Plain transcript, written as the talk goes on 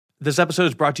This episode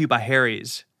is brought to you by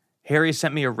Harry's. Harry's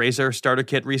sent me a razor starter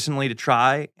kit recently to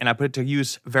try, and I put it to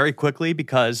use very quickly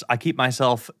because I keep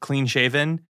myself clean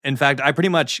shaven. In fact, I pretty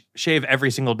much shave every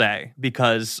single day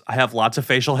because I have lots of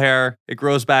facial hair. It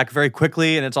grows back very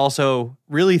quickly, and it's also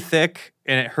really thick,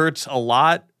 and it hurts a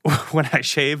lot when I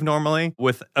shave normally,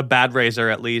 with a bad razor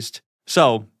at least.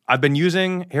 So I've been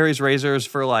using Harry's razors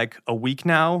for like a week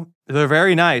now. They're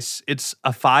very nice. It's a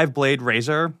 5-blade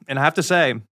razor, and I have to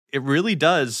say, it really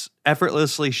does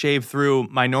effortlessly shave through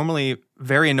my normally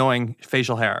very annoying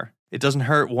facial hair. It doesn't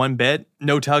hurt one bit,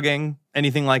 no tugging,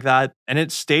 anything like that, and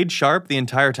it stayed sharp the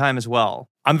entire time as well.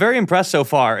 I'm very impressed so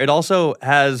far. It also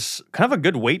has kind of a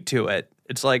good weight to it.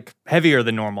 It's like heavier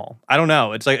than normal. I don't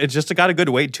know. It's just got a good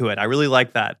weight to it. I really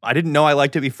like that. I didn't know I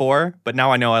liked it before, but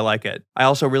now I know I like it. I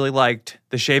also really liked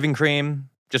the shaving cream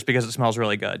just because it smells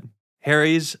really good.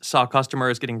 Harry's saw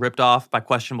customers getting ripped off by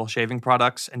questionable shaving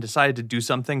products and decided to do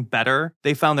something better.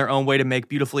 They found their own way to make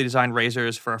beautifully designed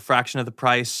razors for a fraction of the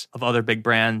price of other big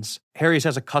brands. Harry's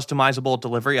has a customizable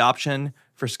delivery option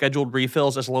for scheduled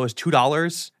refills as low as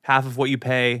 $2, half of what you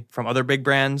pay from other big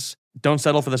brands. Don't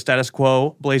settle for the status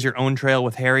quo. Blaze your own trail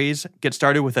with Harry's. Get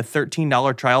started with a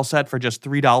 $13 trial set for just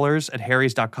 $3 at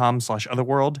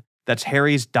harrys.com/otherworld. That's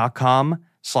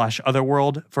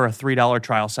harrys.com/otherworld for a $3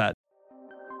 trial set.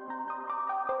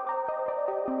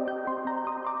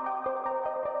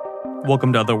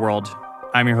 Welcome to Otherworld.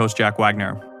 I'm your host, Jack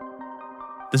Wagner.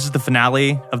 This is the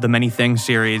finale of the Many Things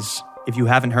series. If you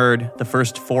haven't heard the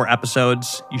first 4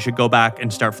 episodes, you should go back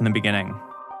and start from the beginning.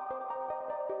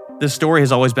 This story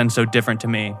has always been so different to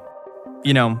me.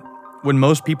 You know, when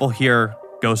most people hear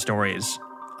ghost stories,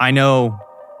 I know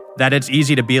that it's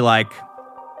easy to be like,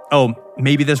 oh,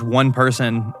 maybe this one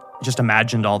person just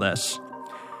imagined all this.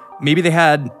 Maybe they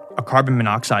had a carbon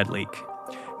monoxide leak.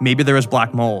 Maybe there was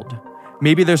black mold.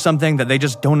 Maybe there's something that they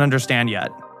just don't understand yet.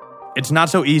 It's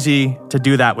not so easy to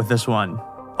do that with this one.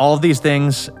 All of these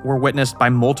things were witnessed by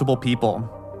multiple people.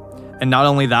 And not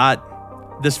only that,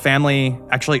 this family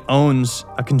actually owns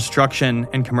a construction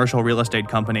and commercial real estate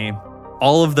company.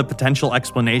 All of the potential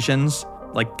explanations,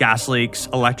 like gas leaks,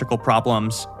 electrical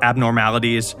problems,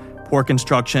 abnormalities, poor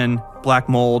construction, black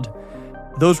mold,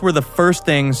 those were the first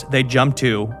things they jumped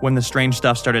to when the strange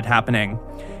stuff started happening.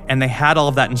 And they had all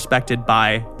of that inspected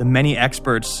by the many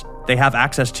experts they have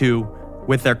access to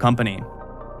with their company.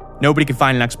 Nobody could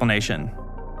find an explanation.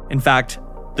 In fact,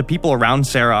 the people around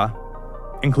Sarah,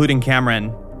 including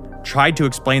Cameron, tried to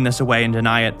explain this away and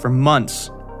deny it for months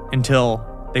until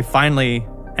they finally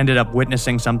ended up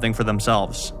witnessing something for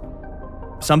themselves.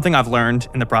 Something I've learned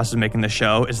in the process of making this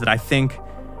show is that I think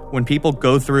when people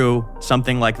go through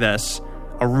something like this,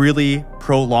 a really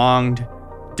prolonged,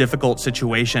 difficult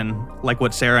situation like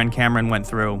what Sarah and Cameron went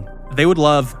through, they would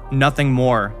love nothing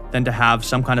more than to have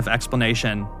some kind of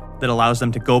explanation that allows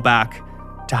them to go back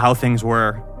to how things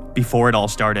were before it all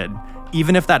started.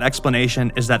 Even if that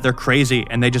explanation is that they're crazy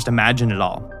and they just imagined it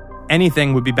all.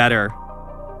 Anything would be better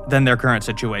than their current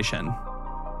situation.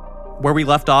 Where we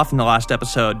left off in the last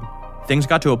episode, things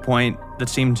got to a point that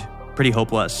seemed pretty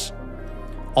hopeless.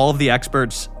 All of the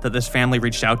experts that this family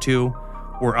reached out to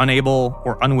were unable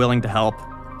or unwilling to help.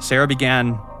 Sarah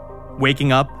began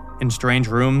waking up in strange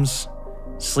rooms,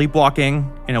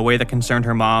 sleepwalking in a way that concerned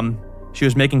her mom. She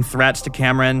was making threats to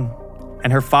Cameron,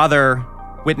 and her father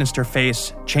witnessed her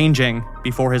face changing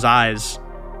before his eyes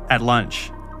at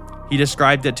lunch. He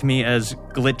described it to me as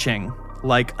glitching,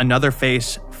 like another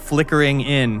face flickering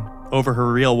in over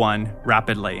her real one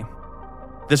rapidly.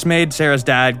 This made Sarah's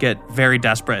dad get very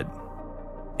desperate.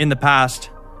 In the past,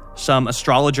 some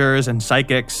astrologers and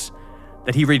psychics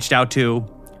that he reached out to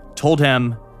told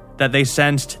him that they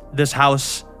sensed this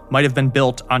house might have been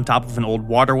built on top of an old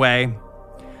waterway,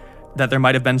 that there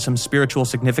might have been some spiritual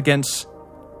significance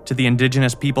to the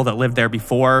indigenous people that lived there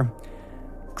before.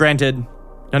 Granted,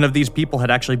 none of these people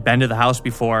had actually been to the house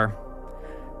before,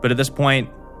 but at this point,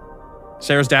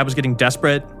 Sarah's dad was getting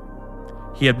desperate.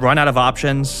 He had run out of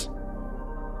options,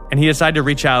 and he decided to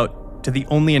reach out to the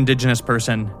only indigenous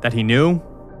person that he knew,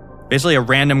 basically a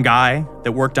random guy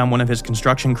that worked on one of his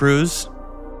construction crews.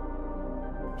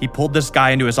 He pulled this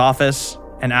guy into his office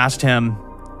and asked him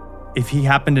if he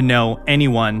happened to know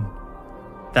anyone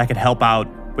that could help out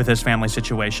with his family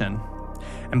situation.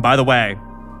 And by the way,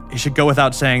 it should go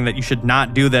without saying that you should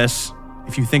not do this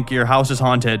if you think your house is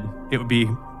haunted. It would be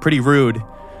pretty rude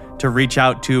to reach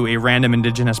out to a random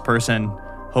indigenous person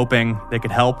hoping they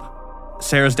could help.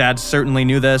 Sarah's dad certainly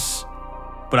knew this,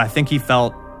 but I think he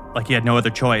felt like he had no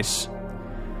other choice.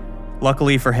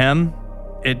 Luckily for him,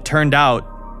 it turned out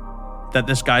that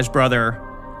this guy's brother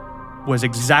was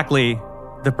exactly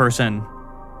the person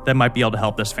that might be able to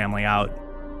help this family out.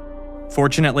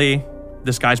 Fortunately,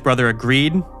 this guy's brother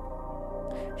agreed.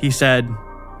 He said,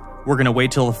 we're going to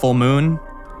wait till the full moon,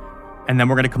 and then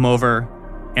we're going to come over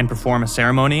and perform a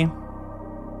ceremony.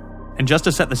 And just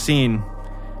to set the scene,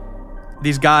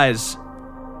 these guys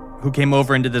who came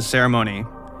over into this ceremony,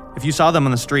 if you saw them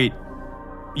on the street,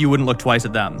 you wouldn't look twice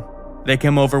at them. They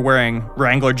came over wearing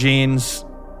Wrangler jeans,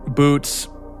 boots,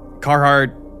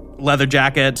 Carhartt leather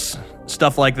jackets,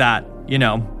 stuff like that. You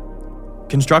know,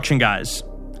 construction guys.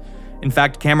 In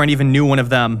fact, Cameron even knew one of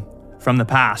them from the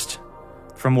past,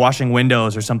 from washing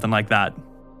windows or something like that.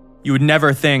 You would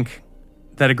never think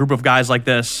that a group of guys like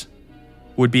this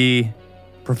would be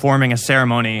performing a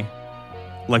ceremony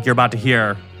like you're about to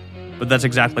hear, but that's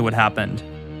exactly what happened.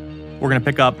 We're going to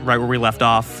pick up right where we left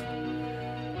off.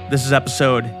 This is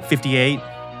episode 58.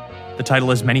 The title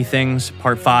is Many Things,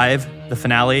 Part 5, the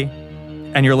finale,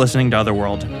 and you're listening to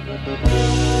Otherworld.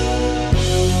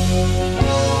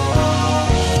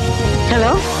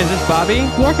 Hello? Is this Bobby?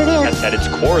 Yes, it is. At its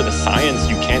core, the science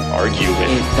you can't argue with.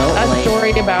 It felt A like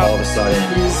story about all of a sudden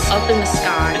up in the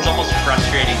sky. It's almost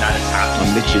frustrating that it's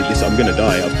happening. I'm literally, I'm gonna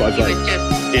die. I've like,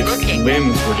 Its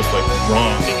limbs were just like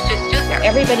wrong. He was just stood there.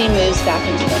 Everybody moves back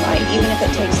into the light, even if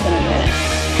it takes them a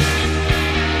minute.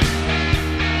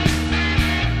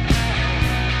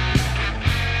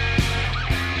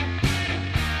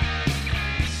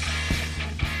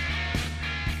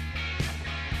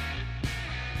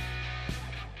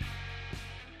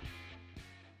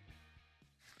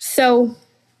 So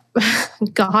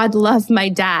God loved my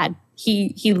dad.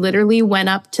 He literally went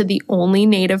up to the only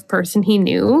Native person he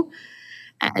knew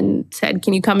and said,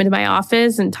 can you come into my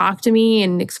office and talk to me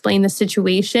and explain the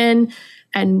situation?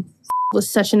 And was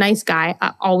such a nice guy.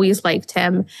 I always liked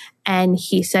him. And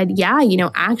he said, yeah,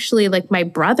 actually, like my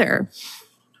brother's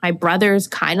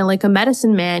kind of like a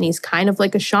medicine man. He's kind of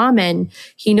like a shaman.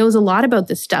 He knows a lot about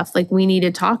this stuff. Like, we need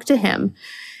to talk to him.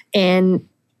 And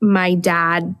my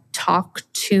dad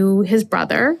talked to his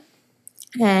brother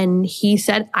and he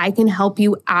said, I can help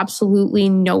you absolutely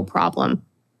no problem.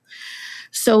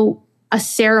 So a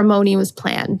ceremony was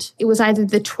planned. It was either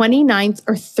the 29th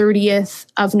or 30th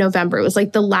of November. It was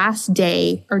like the last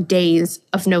day or days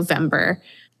of November.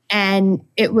 And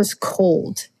it was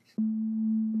cold.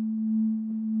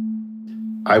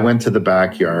 I went to the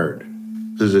backyard.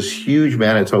 There's this huge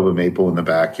Manitoba maple in the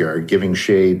backyard giving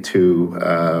shade to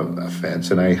a fence.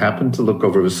 And I happened to look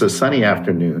over. It was a sunny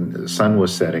afternoon. The sun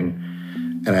was setting.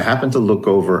 And I happened to look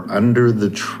over under the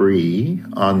tree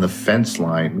on the fence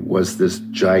line was this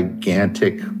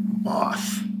gigantic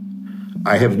moth.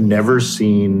 I have never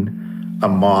seen a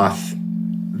moth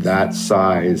that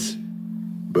size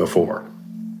before.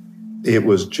 It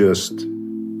was just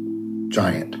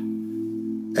giant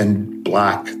and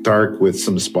black, dark with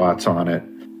some spots on it.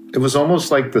 It was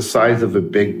almost like the size of a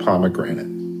big pomegranate.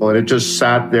 And it just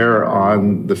sat there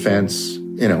on the fence,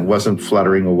 wasn't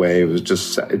fluttering away. It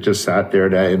just sat there.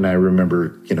 And I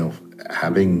remember,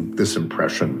 having this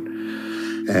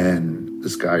impression. And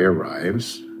this guy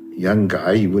arrives, young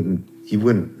guy. You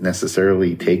wouldn't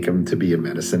necessarily take him to be a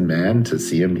medicine man to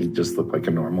see him. He just looked like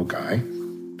a normal guy.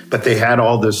 But they had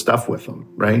all this stuff with them,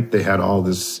 right? They had all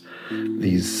these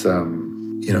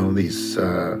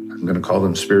I'm going to call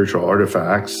them spiritual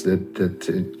artifacts that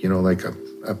like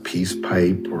a peace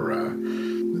pipe or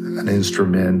an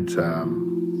instrument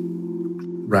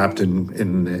wrapped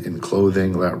in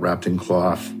clothing, wrapped in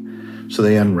cloth. So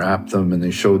they unwrapped them and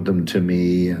they showed them to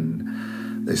me.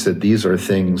 And they said, these are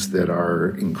things that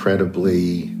are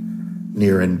incredibly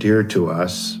near and dear to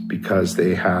us because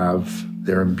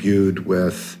they're imbued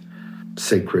with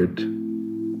sacred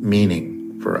meaning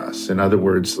for us. In other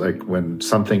words, like when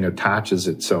something attaches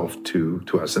itself to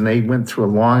us. And they went through a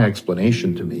long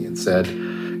explanation to me and said,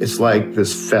 it's like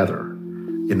this feather.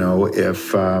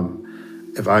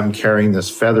 If I'm carrying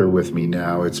this feather with me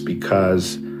now, it's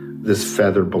because this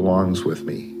feather belongs with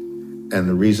me. And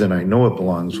the reason I know it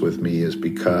belongs with me is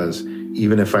because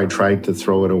even if I tried to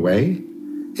throw it away,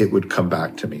 it would come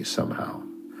back to me somehow.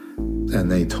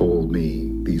 And they told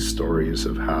me these stories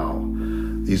of how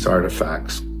these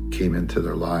artifacts came into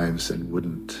their lives and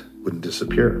wouldn't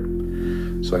disappear.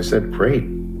 So I said, great.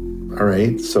 All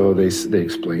right. So they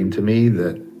explained to me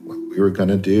that what we were going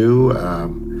to do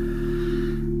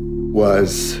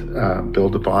was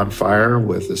build a bonfire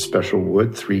with a special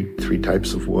wood, three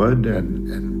types of wood,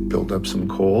 and build up some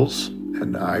coals.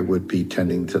 And I would be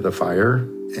tending to the fire.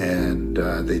 And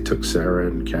they took Sarah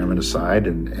and Cameron aside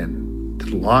and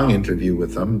did a long interview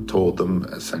with them, told them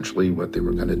essentially what they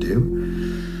were going to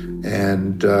do.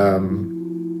 And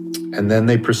then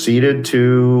they proceeded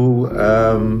to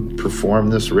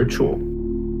perform this ritual.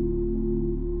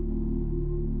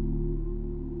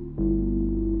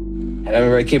 And I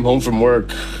remember I came home from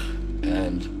work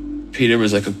and Peter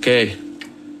was like, okay,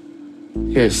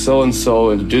 here's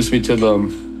so-and-so, introduced me to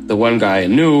them. The one guy I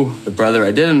knew, the brother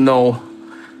I didn't know.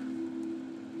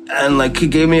 And like he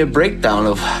gave me a breakdown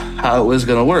of how it was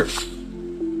gonna work.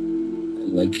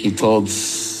 And, like he told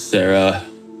Sarah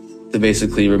to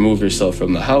basically remove herself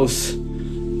from the house,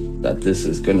 that this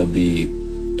is gonna be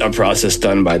a process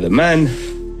done by the men.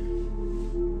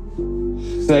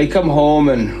 So I come home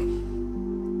and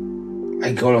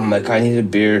I go to him like, I need a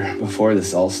beer before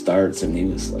this all starts. And he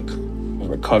was like a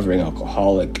recovering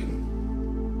alcoholic.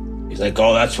 He's like,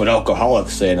 oh, that's what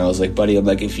alcoholics say. And I was like, buddy, I'm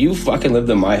like, if you fucking lived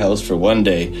in my house for one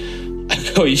day,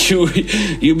 I go,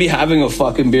 you'd be having a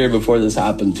fucking beer before this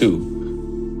happened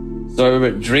too. So I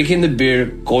remember drinking the beer,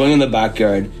 going in the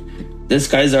backyard. This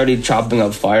guy's already chopping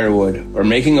up firewood or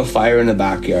making a fire in the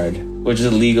backyard, which is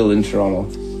illegal in Toronto.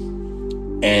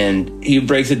 And he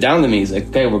breaks it down to me. He's like,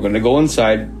 okay, we're going to go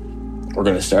inside. We're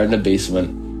going to start in the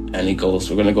basement. And he goes,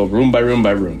 we're going to go room by room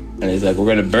by room. And he's like, we're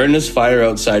going to burn this fire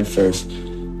outside first.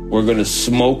 We're going to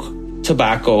smoke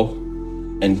tobacco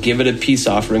and give it a peace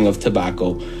offering of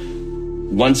tobacco.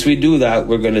 Once we do that,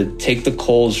 we're going to take the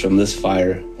coals from this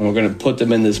fire and we're going to put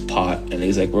them in this pot. And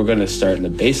he's like, we're going to start in the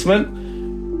basement.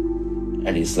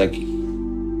 And he's like,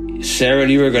 Sarah,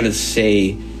 you were going to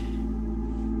say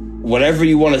whatever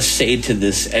you want to say to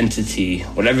this entity,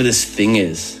 whatever this thing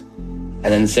is. And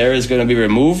then Sarah's going to be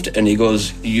removed. And he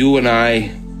goes, you and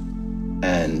I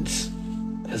and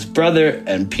his brother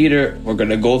and Peter, we're going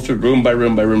to go through room by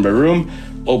room by room by room,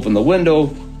 open the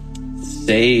window,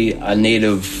 say a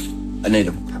native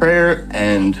prayer,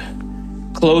 and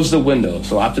close the window.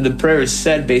 So after the prayer is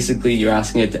said, basically you're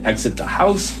asking it to exit the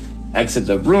house, exit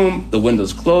the room, the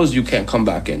window's closed, you can't come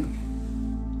back in.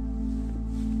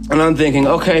 And I'm thinking,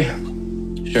 okay,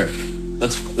 sure,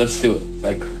 let's do it.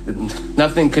 Like,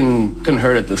 nothing can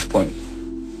hurt at this point.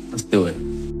 Let's do it.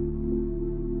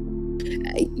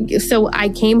 So I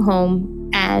came home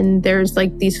and there's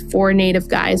like these 4 native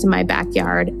guys in my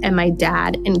backyard and my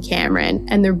dad and Cameron,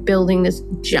 and they're building this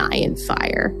giant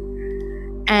fire.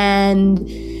 And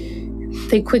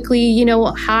they quickly,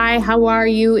 hi, how are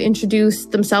you? Introduce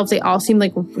themselves. They all seemed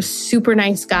like super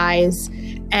nice guys.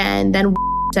 And then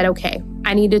said, okay,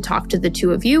 I need to talk to the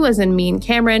 2 of you, as in me and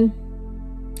Cameron.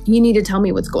 You need to tell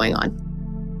me what's going on.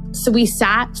 So we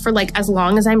sat for like as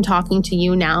long as I'm talking to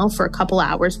you now, for a couple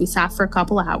hours. We sat for a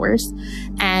couple hours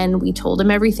and we told him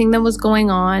everything that was going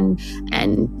on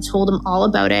and told him all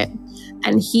about it.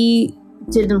 And he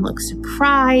didn't look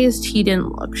surprised. He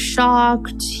didn't look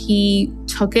shocked. He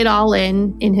took it all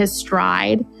in his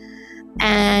stride.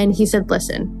 And he said,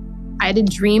 listen, I had a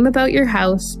dream about your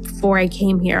house before I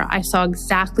came here. I saw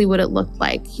exactly what it looked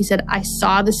like. He said, I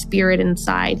saw the spirit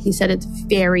inside. He said, it's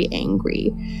very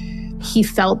angry. He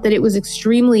felt that it was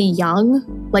extremely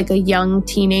young, like a young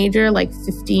teenager, like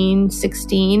 15,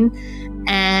 16.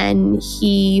 And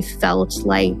he felt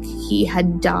like he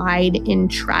had died in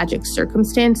tragic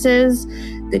circumstances,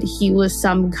 that he was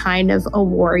some kind of a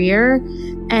warrior.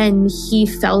 And he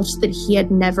felt that he had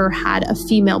never had a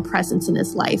female presence in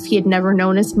his life. He had never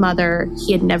known his mother.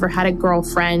 He had never had a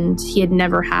girlfriend. He had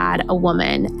never had a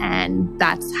woman. And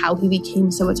that's how he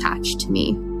became so attached to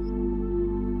me.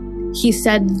 He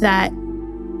said that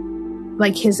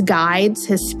like his guides,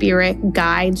 his spirit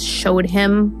guides showed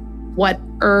him what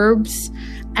herbs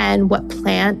and what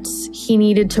plants he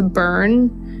needed to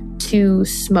burn to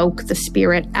smoke the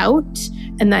spirit out,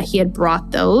 and that he had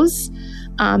brought those.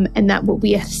 And that what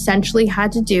we essentially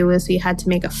had to do is we had to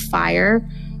make a fire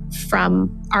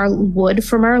from our wood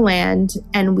from our land,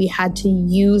 and we had to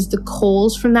use the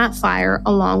coals from that fire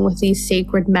along with these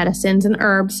sacred medicines and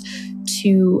herbs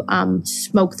to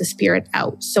smoke the spirit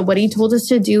out. So what he told us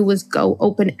to do was go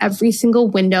open every single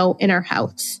window in our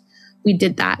house. We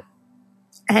did that.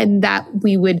 And that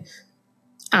we would,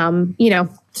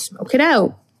 smoke it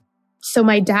out. So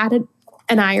my dad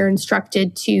and I are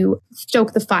instructed to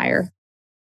stoke the fire.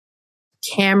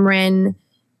 Cameron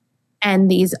and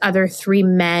these other 3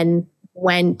 men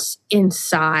went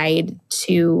inside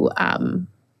to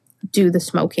do the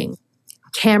smoking.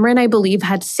 Cameron, I believe,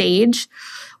 had sage.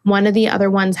 One of the other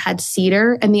ones had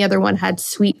cedar, and the other one had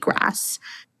sweetgrass.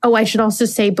 Oh, I should also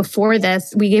say before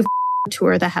this, we gave a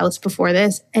tour of the house before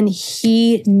this, and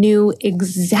he knew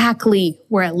exactly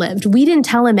where it lived. We didn't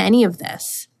tell him any of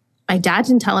this. My dad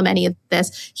didn't tell him any of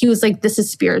this. He was like, this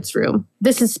is Spirit's room.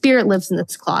 Spirit lives in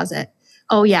this closet.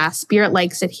 Oh yeah, Spirit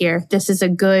likes it here. This is a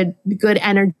good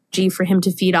energy for him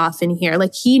to feed off in here.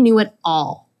 Like, he knew it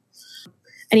all.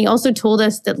 And he also told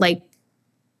us that, like,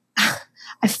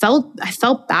 I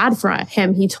felt bad for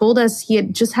him. He told us he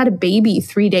had just had a baby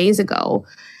 3 days ago,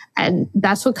 And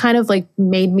that's what kind of like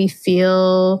made me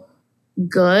feel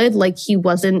good. Like he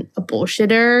wasn't a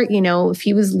bullshitter. You know, if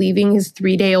he was leaving his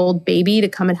 3-day-old baby to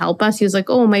come and help us, he was like,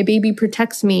 oh, my baby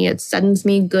protects me. It sends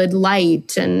me good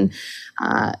light. And,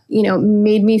 you know,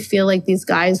 made me feel like these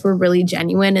guys were really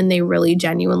genuine and they really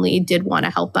genuinely did want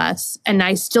to help us. And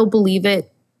I still believe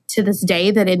it to this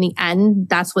day that in the end,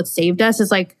 that's what saved us. Is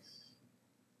like,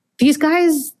 these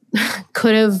guys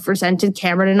could have resented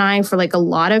Cameron and I for like a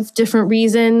lot of different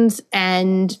reasons.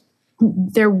 And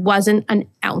there wasn't an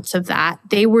ounce of that.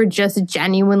 They were just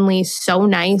genuinely so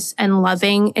nice and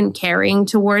loving and caring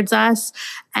towards us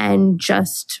and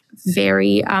just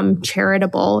very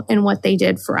charitable in what they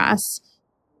did for us.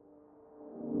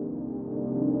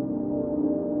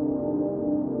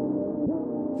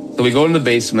 So we go in the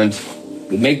basement,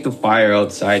 we make the fire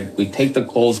outside, we take the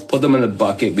coals, put them in a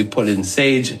bucket, we put in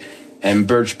sage and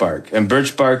birch bark. And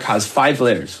birch bark has 5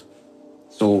 layers.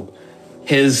 So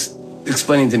his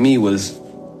explaining to me was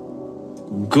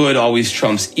good always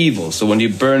trumps evil. So when you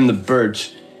burn the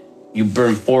birch, you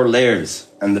burn 4 layers,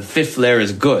 and the 5th layer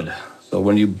is good. So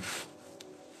when you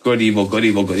good, evil, good,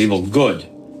 evil, good, evil, good,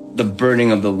 the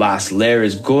burning of the last layer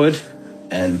is good,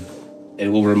 and it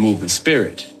will remove the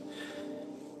spirit.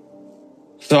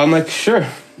 So I'm like, sure,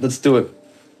 let's do it.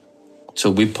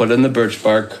 So we put in the birch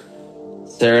bark.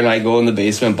 Sarah and I go in the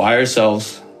basement by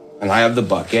ourselves, and I have the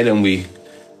bucket, and we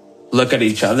look at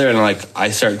each other, and like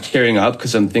I start tearing up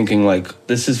because I'm thinking like,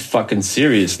 this is fucking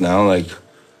serious now. Like,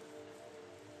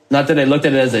 not that I looked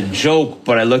at it as a joke,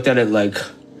 but I looked at it like,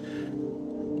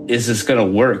 is this gonna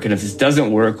work? And if this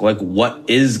doesn't work, like what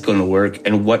is gonna work?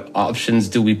 And what options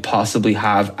do we possibly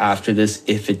have after this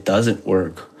if it doesn't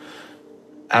work?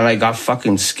 And I got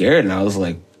fucking scared, and I was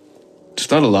like,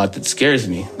 there's not a lot that scares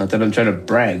me. Not that I'm trying to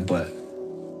brag, but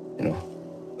you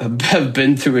know, I've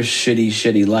been through a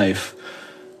shitty life.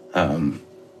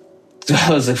 So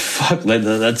I was like, fuck,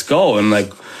 let's go. And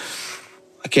like,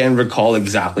 I can't recall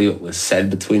exactly what was said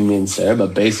between me and Sarah,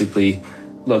 but basically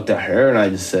looked at her and I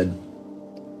just said,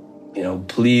 you know,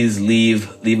 please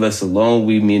leave us alone.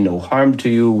 We mean no harm to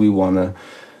you. We want to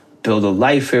build a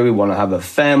life here. We want to have a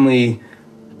family.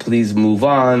 Please move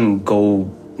on.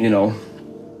 Go, you know,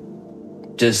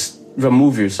 just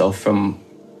remove yourself from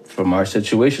our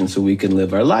situation so we can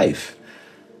live our life.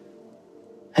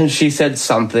 And she said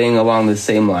something along the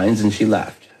same lines and she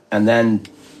left. And then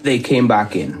they came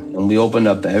back in and we opened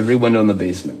up every window in the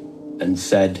basement and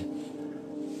said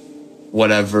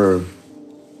whatever,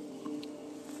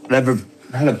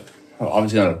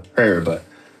 obviously not a prayer, but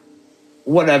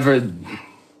whatever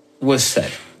was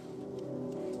said.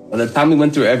 By the time we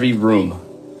went through every room,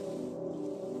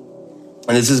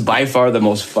 and this is by far the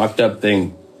most fucked up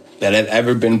thing that I've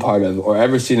ever been part of or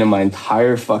ever seen in my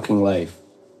entire fucking life.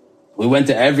 We went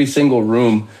to every single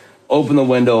room, opened the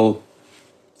window,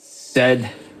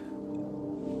 said,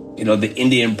 you know, the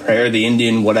Indian prayer, the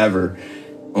Indian whatever.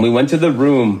 And we went to the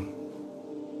room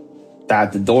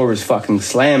that the door was fucking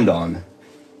slammed on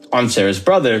Sarah's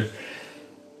brother.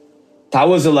 That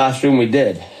was the last room we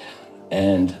did.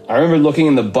 And I remember looking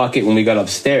in the bucket when we got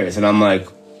upstairs, and I'm like,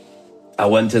 I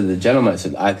went to the gentleman, I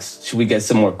said, should we get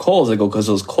some more coals? I go, because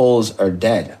those coals are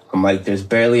dead. I'm like, there's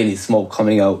barely any smoke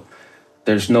coming out.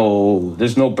 There's no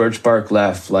birch bark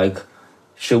left. Like,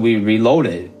 should we reload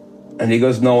it? And he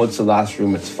goes, no, it's the last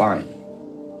room. It's fine.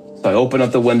 So I opened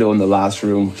up the window in the last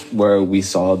room where we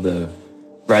saw the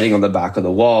writing on the back of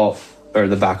the wall or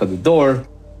the back of the door.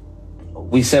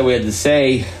 We said we had to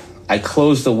say. I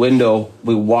closed the window.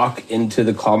 We walk into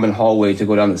the common hallway to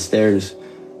go down the stairs.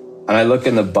 And I look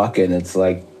in the bucket and it's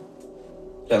like,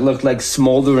 it looked like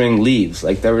smoldering leaves.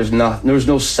 Like there was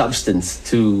no substance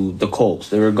to the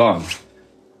coals. They were gone.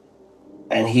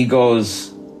 And he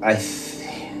goes,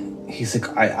 he's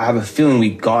like, I have a feeling we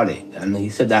got it. And he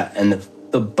said that, and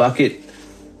the bucket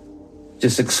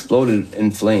just exploded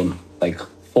in flame, like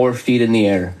 4 feet in the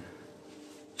air.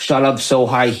 Shot up so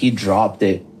high, he dropped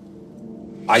it.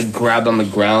 I grabbed on the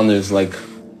ground. There's like,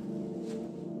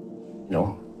 you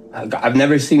know, I've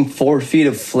never seen 4 feet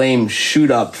of flame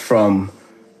shoot up from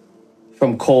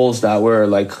coals that were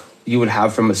like you would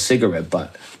have from a cigarette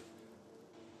butt.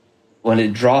 When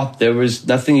it dropped, there was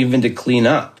nothing even to clean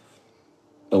up.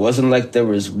 It wasn't like there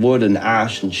was wood and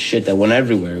ash and shit that went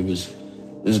everywhere. It was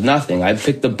nothing. I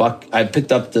picked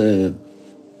up the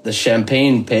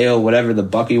champagne pail, whatever the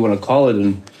bucket you want to call it,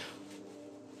 and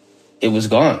it was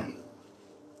gone.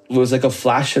 It was like a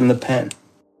flash in the pan.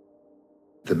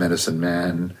 The medicine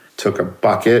man took a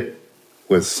bucket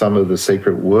with some of the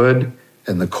sacred wood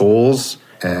and the coals,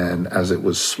 and as it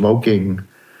was smoking,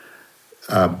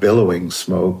 billowing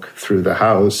smoke through the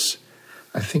house,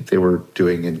 I think they were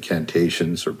doing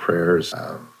incantations or prayers,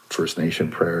 First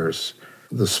Nation prayers.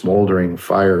 The smoldering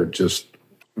fire just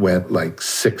went like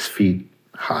 6 feet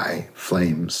high,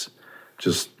 flames.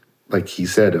 Just like he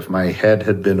said, if my head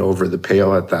had been over the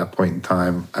pail at that point in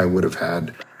time, I would have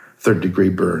had third-degree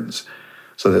burns.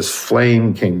 So this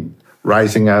flame came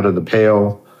rising out of the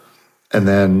pail, and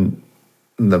then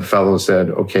the fellow said,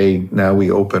 okay, now we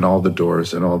open all the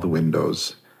doors and all the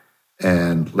windows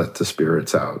and let the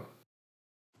spirits out.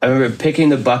 I remember picking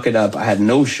the bucket up. I had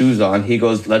no shoes on. He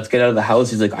goes, let's get out of the house.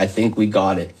 He's like, I think we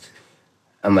got it.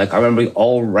 I'm like, I remember we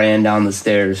all ran down the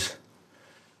stairs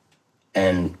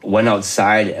and went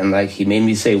outside, and like he made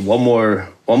me say one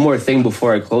more thing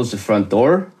before I closed the front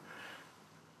door.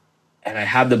 And I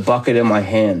had the bucket in my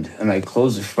hand, and I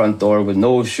closed the front door with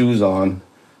no shoes on,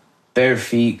 bare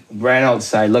feet, ran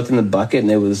outside, looked in the bucket,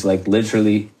 and it was like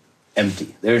literally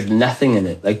empty. There's nothing in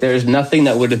it. Like there's nothing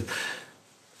that would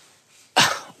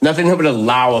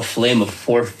allow a flame of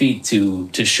 4 feet to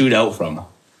shoot out from.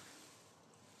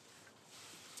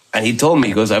 And he told me,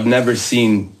 he goes, I've never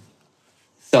seen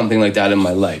something like that in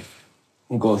my life.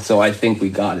 He goes, so I think we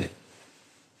got it.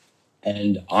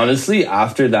 And honestly,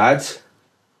 after that,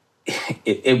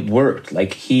 it worked.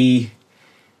 Like he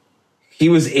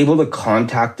was able to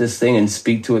contact this thing and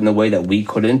speak to it in a way that we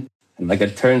couldn't. And like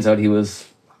it turns out, he was,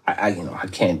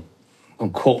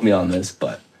 don't quote me on this,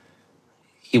 but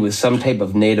he was some type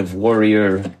of native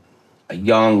warrior, a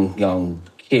young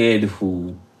kid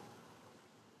who,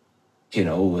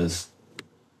 was,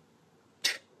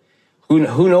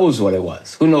 who knows what it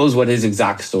was? Who knows what his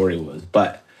exact story was?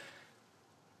 But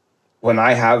when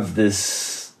I have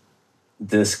this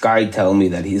guy tell me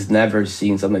that he's never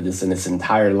seen something like this in his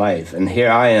entire life, and here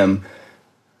I am,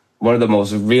 one of the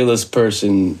most realist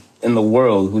person in the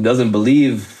world who doesn't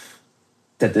believe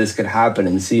that this could happen,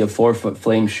 and see a 4-foot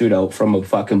flame shoot out from a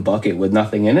fucking bucket with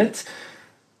nothing in it,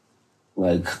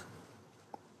 like,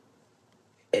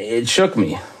 it shook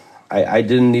me. I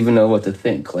didn't even know what to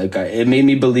think. Like, it made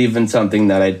me believe in something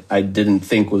that I didn't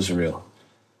think was real.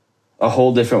 A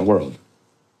whole different world.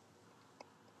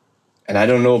 And I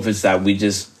don't know if it's that we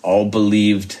just all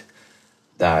believed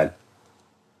that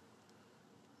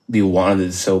we wanted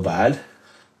it so bad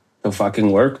to fucking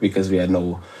work because we had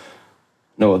no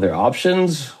other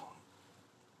options,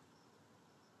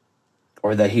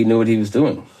 or that he knew what he was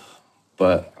doing.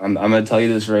 But I'm going to tell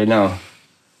you this right now.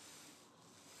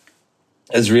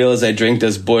 As real as I drink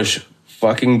this Busch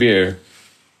fucking beer,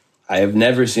 I have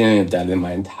never seen any of that in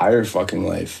my entire fucking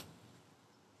life.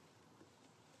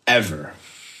 Ever.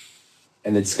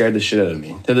 And it scared the shit out of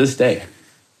me to this day.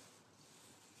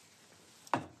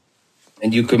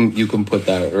 And you can put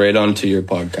that right onto your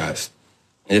podcast.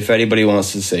 If anybody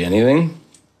wants to say anything,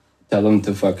 tell them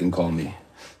to fucking call me.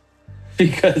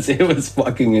 Because it was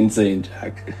fucking insane,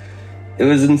 Jack. It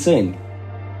was insane.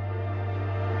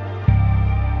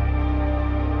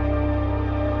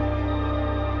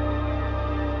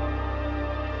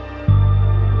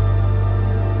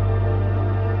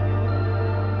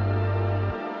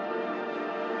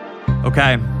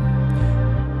 Okay.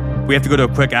 We have to go to a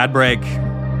quick ad break,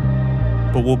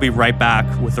 but we'll be right back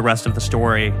with the rest of the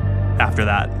story after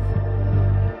that.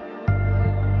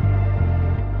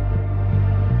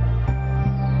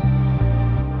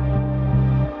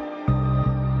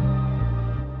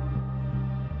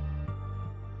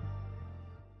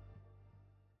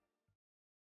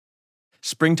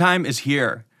 Springtime is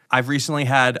here. I've recently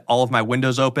had all of my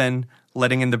windows open,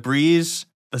 letting in the breeze,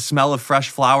 the smell of fresh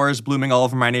flowers blooming all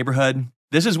over my neighborhood.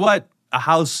 This is what a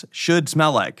house should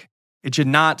smell like. It should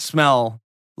not smell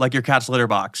like your cat's litter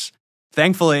box.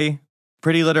 Thankfully,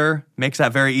 Pretty Litter makes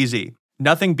that very easy.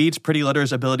 Nothing beats Pretty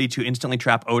Litter's ability to instantly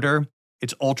trap odor.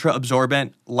 It's ultra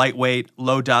absorbent, lightweight,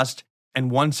 low dust, and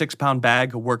 1 6-pound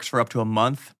bag works for up to a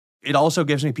month. It also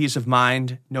gives me peace of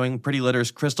mind knowing Pretty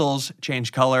Litter's crystals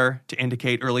change color to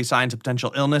indicate early signs of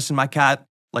potential illness in my cat,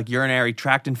 like urinary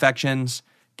tract infections,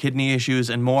 kidney issues,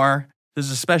 and more. This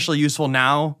is especially useful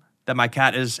now that my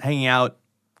cat is hanging out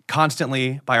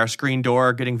constantly by our screen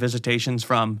door, getting visitations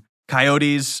from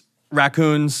coyotes,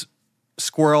 raccoons,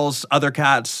 squirrels, other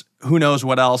cats, who knows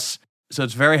what else. So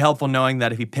it's very helpful knowing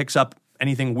that if he picks up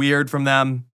anything weird from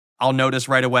them, I'll notice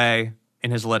right away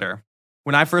in his litter.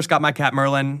 When I first got my cat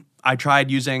Merlin, I tried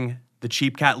using the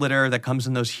cheap cat litter that comes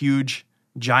in those huge,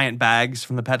 giant bags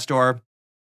from the pet store.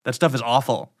 That stuff is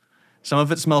awful. Some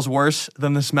of it smells worse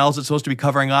than the smells it's supposed to be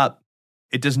covering up.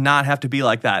 It does not have to be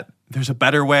like that. There's a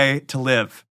better way to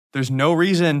live. There's no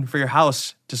reason for your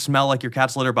house to smell like your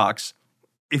cat's litter box.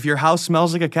 If your house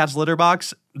smells like a cat's litter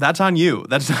box, that's on you.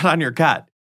 That's not on your cat.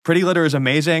 Pretty Litter is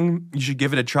amazing. You should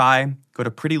give it a try. Go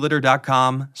to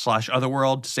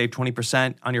prettylitter.com/otherworld to save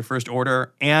 20% on your first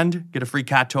order and get a free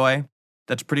cat toy.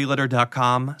 That's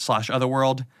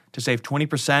prettylitter.com/otherworld to save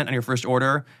 20% on your first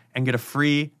order and get a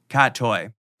free cat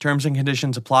toy. Terms and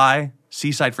conditions apply.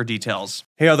 See site for details.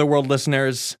 Hey, Otherworld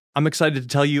listeners. I'm excited to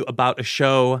tell you about a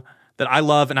show that I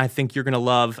love and I think you're going to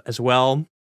love as well.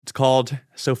 It's called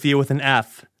Sophia with an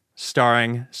F,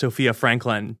 starring Sophia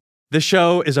Franklin. This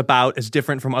show is about as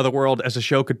different from Otherworld as a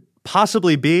show could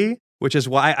possibly be, which is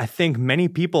why I think many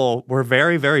people were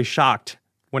very, very shocked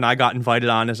when I got invited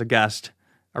on as a guest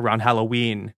around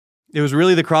Halloween. It was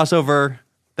really the crossover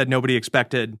that nobody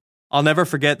expected. I'll never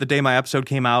forget the day my episode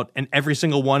came out and every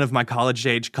single one of my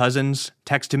college-age cousins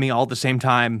texted me all at the same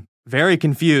time. Very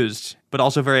confused, but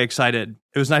also very excited.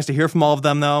 It was nice to hear from all of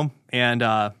them, though, and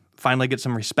finally get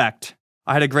some respect.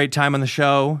 I had a great time on the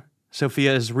show.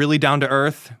 Sophia is really down to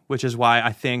earth, which is why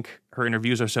I think her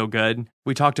interviews are so good.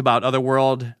 We talked about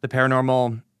Otherworld, the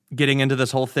paranormal, getting into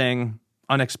this whole thing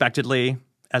unexpectedly,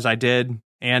 as I did,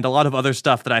 and a lot of other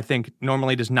stuff that I think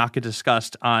normally does not get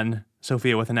discussed on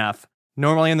Sophia with an F.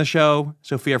 Normally in the show,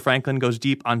 Sophia Franklin goes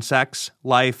deep on sex,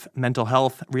 life, mental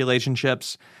health,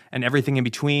 relationships, and everything in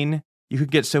between. You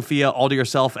could get Sophia all to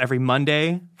yourself every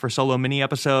Monday for solo mini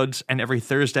episodes and every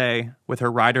Thursday with her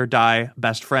ride or die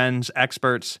best friends,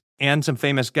 experts, and some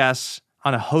famous guests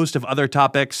on a host of other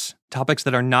topics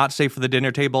that are not safe for the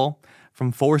dinner table,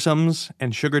 from foursomes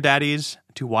and sugar daddies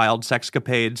to wild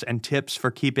sexcapades and tips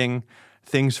for keeping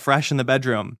things fresh in the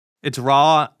bedroom. It's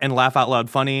raw and laugh out loud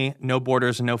funny, no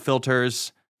borders and no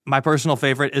filters. My personal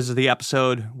favorite is the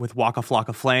episode with Waka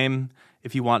Flocka Flame,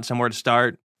 if you want somewhere to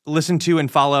start. Listen to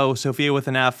and follow Sophia with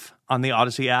an F on the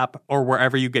Odyssey app or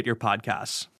wherever you get your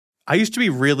podcasts. I used to be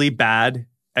really bad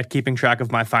at keeping track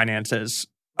of my finances.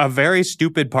 A very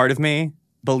stupid part of me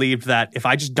believed that if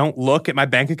I just don't look at my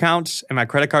bank accounts and my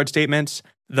credit card statements,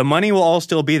 the money will all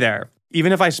still be there,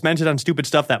 even if I spent it on stupid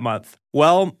stuff that month.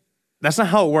 Well, that's not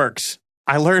how it works.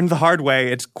 I learned the hard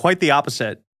way. It's quite the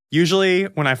opposite. Usually,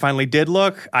 when I finally did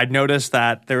look, I'd notice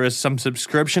that there was some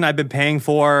subscription I'd been paying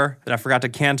for that I forgot to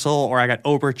cancel, or I got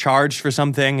overcharged for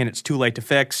something and it's too late to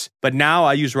fix. But now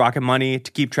I use Rocket Money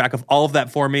to keep track of all of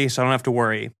that for me so I don't have to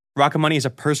worry. Rocket Money is a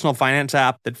personal finance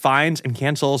app that finds and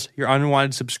cancels your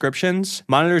unwanted subscriptions,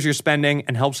 monitors your spending,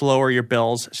 and helps lower your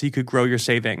bills so you could grow your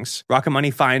savings. Rocket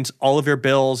Money finds all of your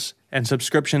bills and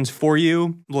subscriptions for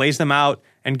you, lays them out,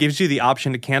 and gives you the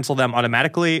option to cancel them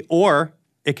automatically, or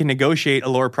it can negotiate a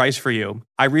lower price for you.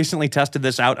 I recently tested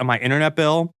this out on my internet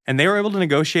bill, and they were able to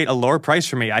negotiate a lower price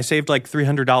for me. I saved like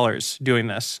 $300 doing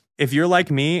this. If you're like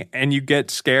me and you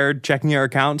get scared checking your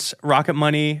accounts, Rocket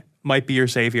Money might be your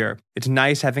savior. It's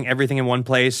nice having everything in one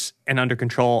place and under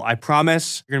control. I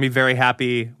promise you're going to be very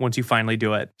happy once you finally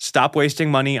do it. Stop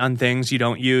wasting money on things you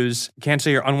don't use.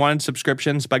 Cancel your unwanted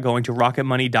subscriptions by going to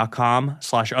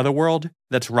rocketmoney.com/otherworld.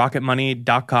 That's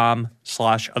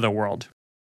rocketmoney.com/otherworld.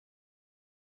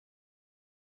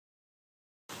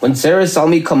 When Sarah saw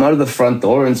me come out of the front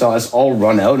door and saw us all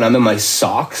run out and I'm in my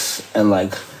socks and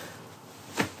like,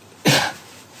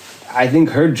 I think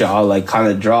her jaw like kind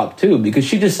of dropped too, because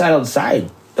she just sat outside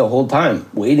the whole time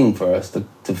waiting for us to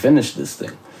finish this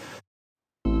thing.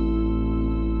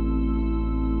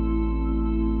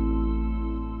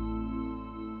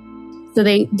 So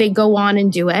they go on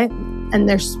and do it, and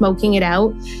they're smoking it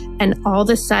out, and all of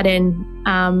a sudden,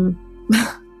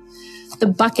 the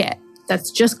bucket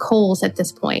that's just coals at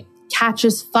this point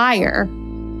catches fire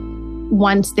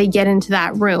once they get into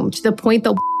that room, to the point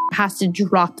that has to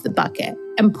drop the bucket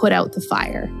and put out the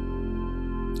fire.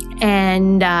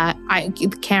 And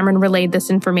Cameron relayed this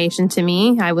information to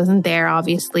me. I wasn't there,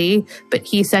 obviously, but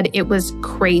he said it was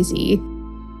crazy.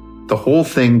 The whole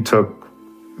thing took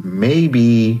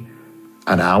maybe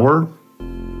an hour.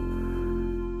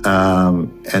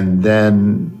 And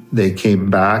then they came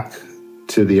back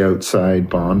to the outside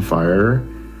bonfire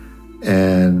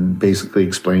and basically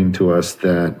explained to us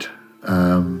that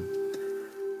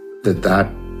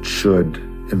that should,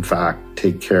 in fact,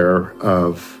 take care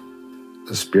of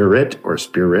the spirit or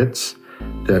spirits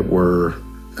that were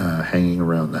hanging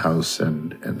around the house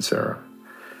and Sarah.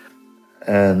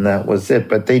 And that was it.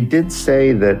 But they did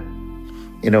say that,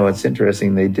 it's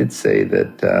interesting. They did say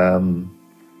that,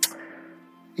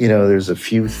 there's a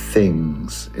few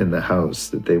things in the house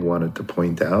that they wanted to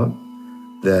point out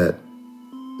that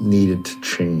needed to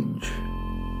change.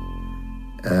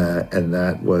 And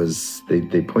that was,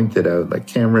 they pointed out, like,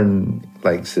 Cameron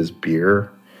likes his beer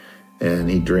and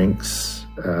he drinks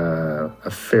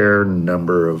a fair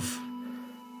number of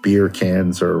beer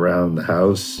cans are around the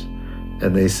house.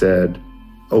 And they said,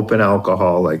 open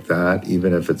alcohol like that,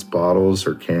 even if it's bottles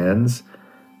or cans,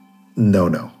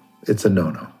 no. It's a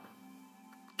no.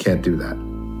 Can't do that.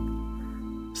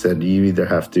 Said you either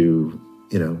have to,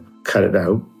 cut it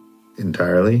out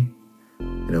entirely,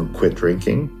 quit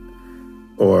drinking,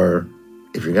 or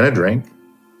if you're going to drink,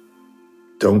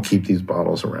 don't keep these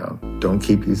bottles around. Don't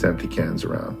keep these empty cans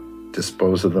around.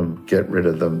 Dispose of them, get rid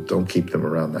of them. Don't keep them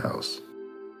around the house.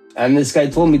 And this guy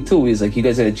told me too, he's like, you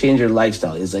guys got to change your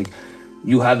lifestyle. He's like,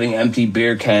 you having empty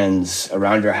beer cans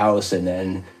around your house and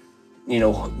then,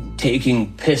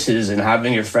 taking pisses and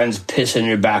having your friends piss in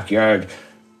your backyard.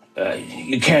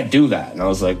 You can't do that. And I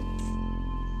was like,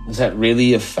 is that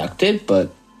really effective?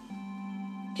 But,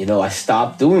 I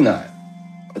stopped doing that.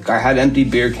 Like, I had empty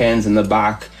beer cans in the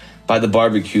back by the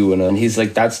barbecue, and he's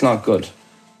like, that's not good.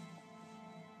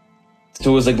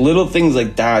 So it was like little things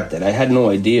like that I had no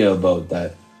idea about,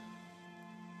 that,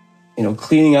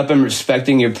 cleaning up and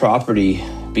respecting your property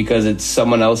because it's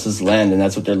someone else's land and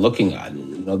that's what they're looking at.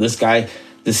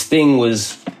 This thing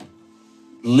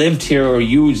lived here or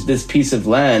used this piece of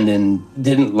land and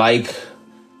didn't like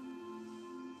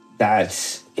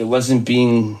that it wasn't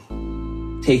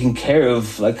being taken care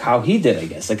of like how he did, I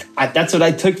guess. That's what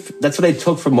I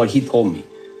took from what he told me.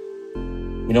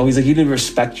 He's like, you didn't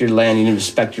respect your land, you didn't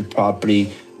respect your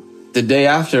property. The day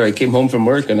after, I came home from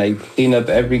work and I cleaned up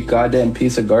every goddamn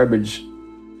piece of garbage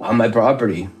on my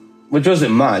property, which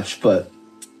wasn't much, but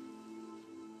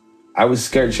I was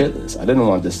scared shitless. I didn't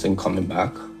want this thing coming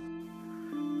back.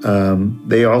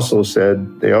 They also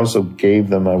gave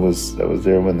them, I was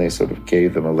there when they sort of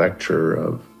gave them a lecture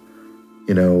of,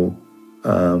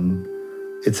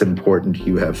 it's important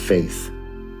you have faith.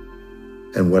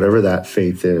 And whatever that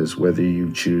faith is, whether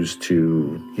you choose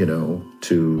to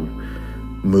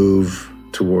move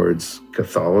towards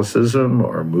Catholicism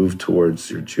or move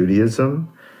towards your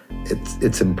Judaism,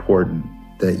 it's important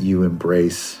that you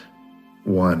embrace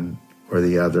one or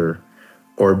the other,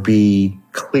 or be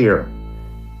clear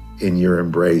in your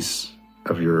embrace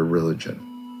of your religion,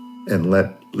 and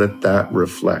let that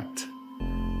reflect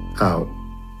out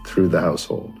through the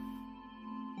household.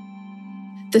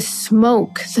 The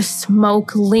smoke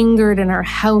lingered in our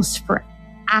house for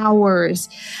hours.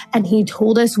 And he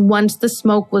told us once the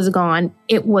smoke was gone,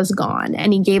 it was gone.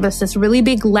 And he gave us this really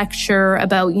big lecture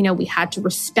about, we had to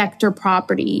respect our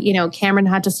property. Cameron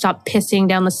had to stop pissing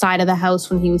down the side of the house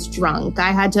when he was drunk.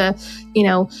 I had to,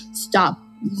 stop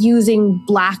using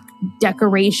black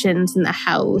decorations in the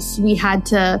house. We had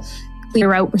to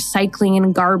clear out recycling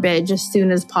and garbage as soon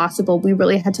as possible. We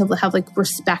really had to have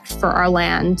respect for our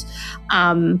land.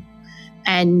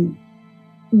 And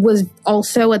was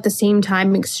also at the same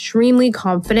time extremely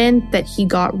confident that he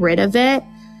got rid of it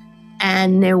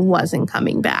and it wasn't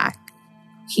coming back.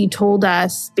 He told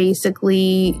us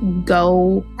basically,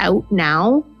 go out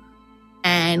now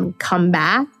and come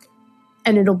back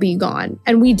and it'll be gone.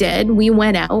 And we did. We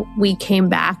went out, we came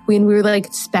back, we were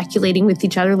speculating with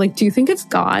each other, do you think it's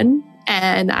gone?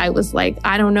 And I was like,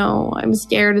 I don't know. I'm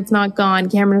scared it's not gone.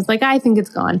 Cameron was like, I think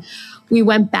it's gone. We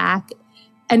went back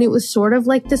and it was sort of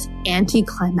like this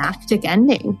anticlimactic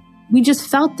ending. We just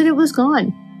felt that it was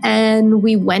gone. And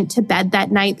we went to bed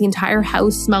that night. The entire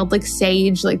house smelled like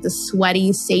sage, the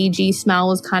sweaty, sagey smell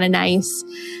was kind of nice.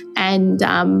 And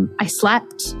I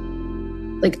slept.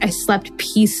 I slept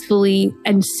peacefully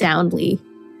and soundly.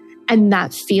 And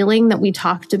that feeling that we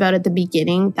talked about at the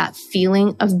beginning, that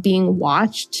feeling of being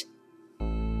watched,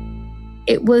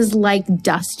 it was like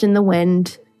dust in the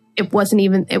wind. It was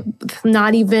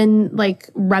not even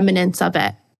remnants of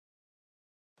it.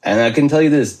 And I can tell you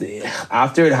this,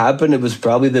 after it happened, it was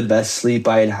probably the best sleep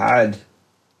I had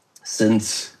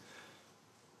since,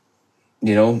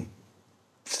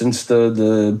 since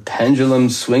the pendulum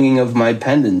swinging of my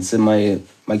pendants in my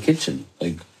kitchen.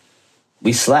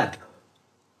 We slept.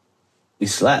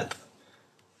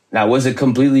 Now, was it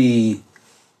completely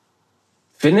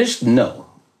finished? No,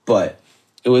 but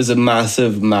it was a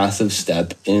massive, massive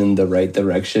step in the right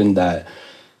direction that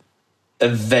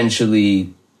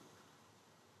eventually,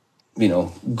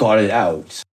 got it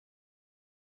out.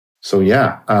 So,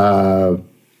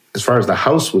 as far as the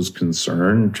house was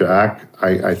concerned, Jack,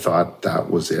 I thought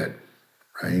that was it,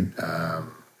 right?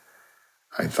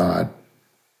 I thought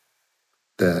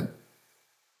that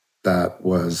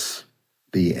was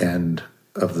the end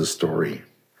of the story.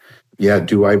 Yeah,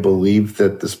 do I believe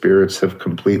that the spirits have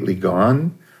completely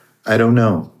gone? I don't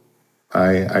know.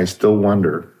 I still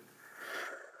wonder.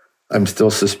 I'm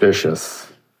still suspicious.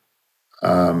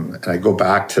 And I go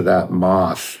back to that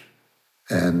moth,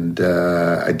 and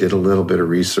I did a little bit of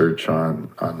research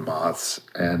on moths.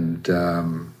 And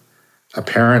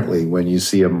apparently when you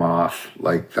see a moth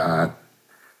like that,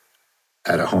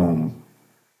 at a home,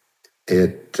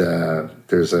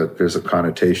 there's a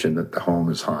connotation that the home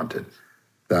is haunted.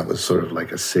 That was sort of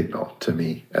like a signal to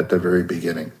me at the very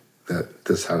beginning that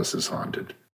this house is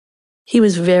haunted. He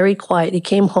was very quiet. He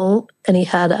came home and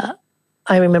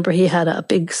I remember he had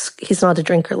he's not a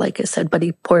drinker, like I said, but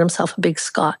he poured himself a big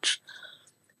scotch.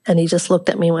 And he just looked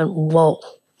at me and went, whoa.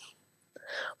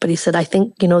 But he said, I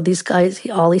think, these guys,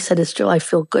 all he said is, Joe, I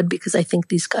feel good because I think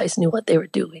these guys knew what they were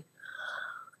doing.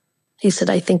 He said,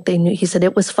 I think they knew. He said,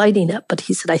 it was fighting it, but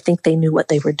he said, I think they knew what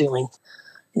they were doing.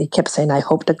 And he kept saying, I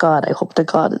hope to God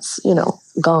it's,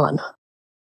 gone.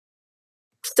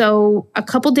 So a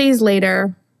couple days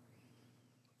later,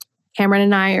 Cameron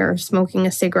and I are smoking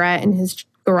a cigarette in his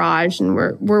garage, and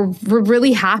we're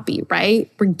really happy, right?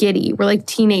 We're giddy. We're like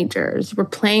teenagers. We're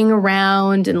playing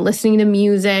around and listening to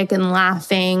music and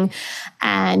laughing.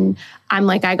 And I'm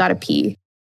like, I gotta pee.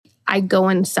 I go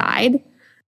inside.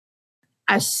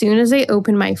 As soon as I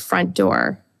open my front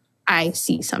door, I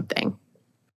see something.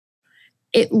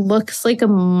 It looks like a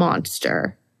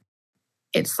monster.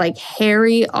 It's like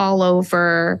hairy all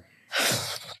over.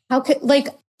 How could,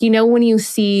 when you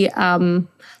see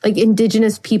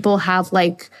Indigenous people have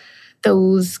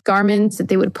those garments that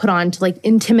they would put on to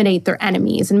intimidate their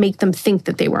enemies and make them think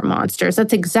that they were monsters.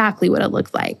 That's exactly what it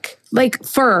looked like. Like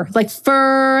fur,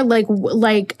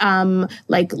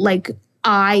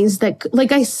 eyes that,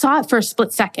 I saw it for a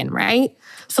split second, right?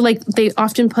 So they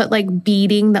often put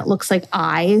beading that looks like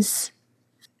eyes.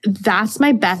 That's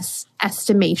my best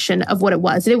estimation of what it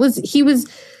was.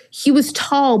 He was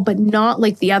tall, but not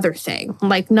like the other thing.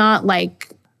 Not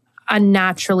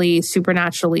unnaturally,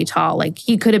 supernaturally tall.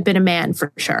 He could have been a man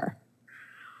for sure.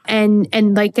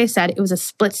 And like I said, it was a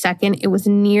split second. It was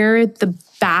near the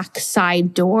back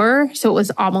side door. So it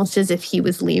was almost as if he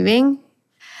was leaving.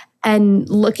 And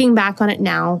looking back on it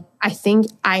now, I think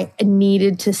I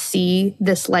needed to see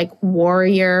this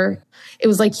warrior. It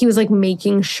was he was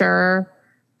making sure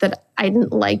that I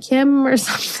didn't like him or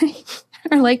something.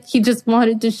 Or he just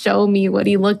wanted to show me what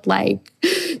he looked like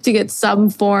to get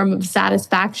some form of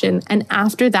satisfaction. And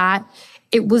after that,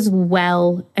 it was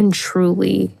well and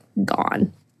truly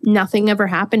gone. Nothing ever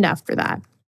happened after that.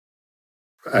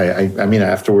 I mean,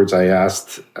 afterwards I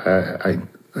asked, I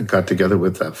got together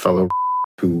with that fellow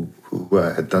who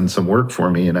had done some work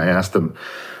for me, and I asked him,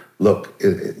 look,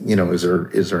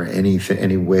 is there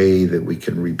any way that we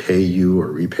can repay you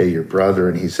or repay your brother?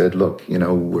 And he said, look,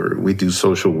 we do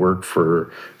social work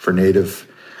for Native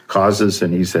causes,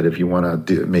 and he said, if you want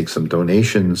to make some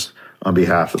donations on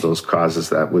behalf of those causes,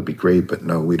 that would be great. But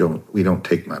no, we don't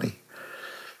take money.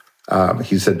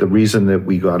 He said the reason that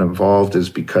we got involved is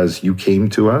because you came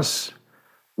to us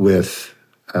with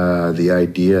the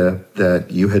idea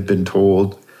that you had been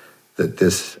told that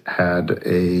this had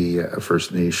a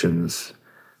First Nations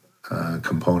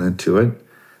component to it,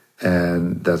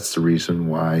 and that's the reason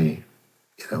why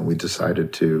we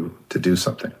decided to do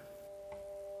something.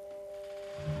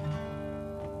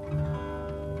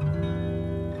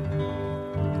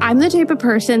 I'm the type of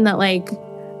person that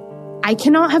I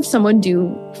cannot have someone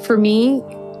do for me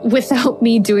without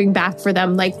me doing back for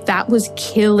them. That was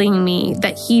killing me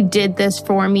that he did this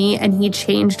for me and he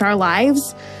changed our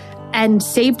lives and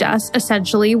saved us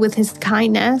essentially with his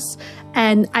kindness.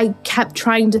 And I kept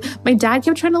trying to, my dad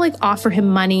kept trying to offer him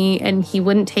money and he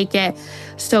wouldn't take it.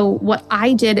 So what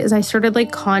I did is I started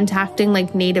contacting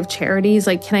Native charities.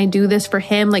 Can I do this for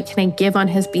him? Can I give on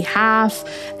his behalf?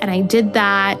 And I did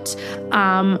that.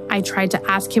 I tried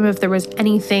to ask him if there was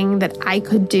anything that I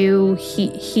could do.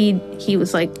 He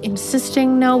was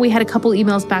insisting no. We had a couple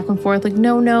emails back and forth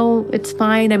no, it's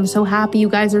fine. I'm so happy you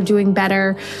guys are doing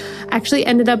better. Actually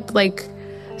ended up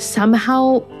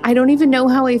somehow, I don't even know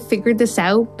how I figured this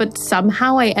out, but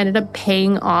somehow I ended up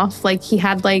paying off. He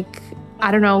had I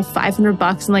don't know,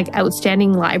 $500 in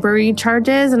outstanding library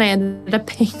charges. And I ended up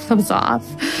paying those off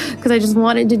because I just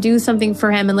wanted to do something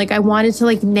for him. And I wanted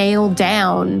to nail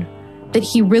down that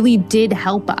he really did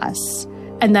help us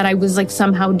and that I was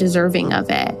somehow deserving of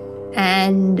it.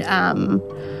 And and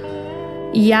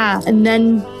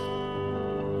then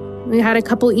we had a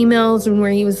couple emails and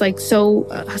where he was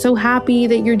so happy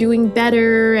that you're doing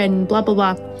better and blah, blah,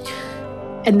 blah.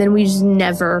 And then we just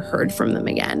never heard from them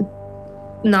again.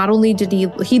 Not only did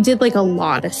he did a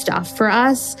lot of stuff for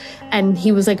us, and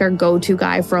he was our go-to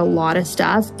guy for a lot of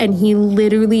stuff. And he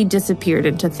literally disappeared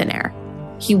into thin air.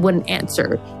 He wouldn't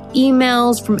answer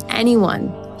emails from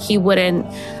anyone. He wouldn't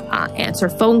answer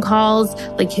phone calls.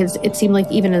 It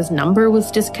seemed even his number was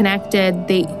disconnected.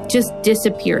 They just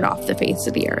disappeared off the face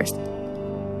of the earth.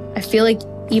 I feel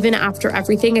even after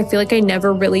everything, I feel I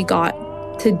never really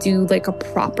got to do a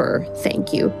proper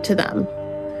thank you to them.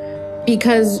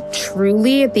 Because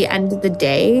truly, at the end of the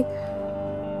day,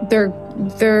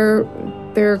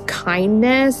 their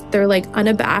kindness, their like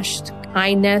unabashed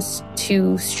kindness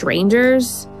to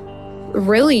strangers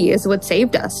really is what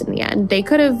saved us in the end. They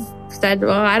could have said,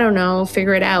 well, I don't know,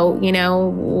 figure it out, you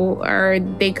know, or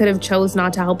they could have chose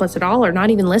not to help us at all or not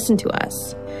even listen to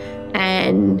us.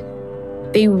 And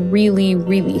they really,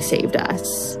 really saved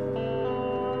us.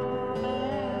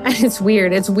 And it's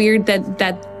weird. It's weird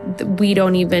that we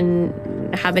don't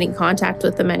even have any contact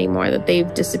with them anymore, that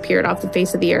they've disappeared off the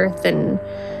face of the earth, and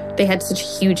they had such a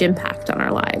huge impact on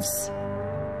our lives.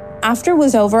 After it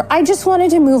was over, I just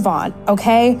wanted to move on,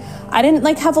 okay? I didn't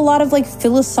like have a lot of like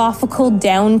philosophical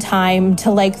downtime to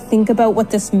like think about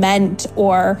what this meant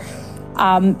or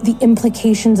the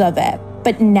implications of it.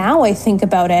 But now I think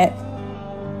about it,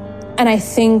 and I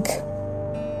think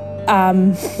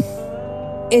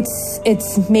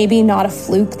it's maybe not a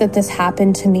fluke that this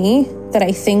happened to me, that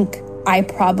I think I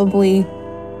probably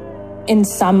in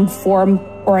some form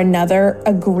or another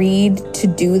agreed to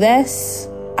do this.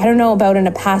 I don't know about in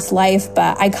a past life,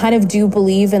 but I kind of do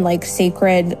believe in like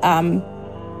sacred,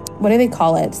 what do they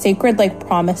call it? Sacred like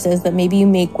promises that maybe you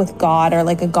make with God or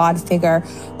like a God figure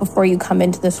before you come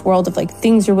into this world of like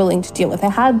things you're willing to deal with. I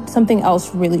had something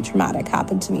else really traumatic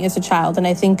happen to me as a child, and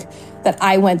I think that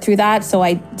I went through that so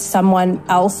someone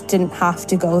else didn't have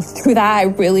to go through that. I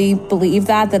really believe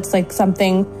that. That's like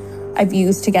something I've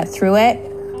used to get through it.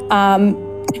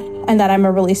 And that I'm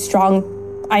a really strong,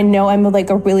 I know I'm like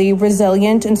a really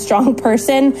resilient and strong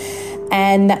person,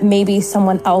 and that maybe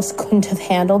someone else couldn't have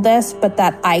handled this, but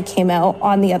that I came out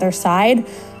on the other side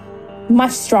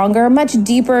much stronger, much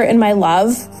deeper in my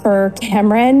love for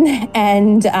Cameron,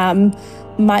 and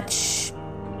much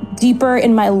deeper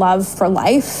in my love for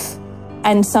life.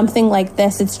 And something like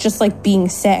this, it's just like being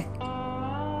sick.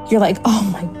 You're like, oh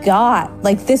my God,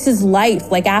 like this is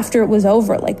life. Like after it was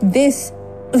over, like this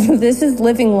is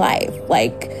living life.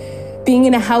 Like being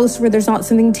in a house where there's not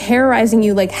something terrorizing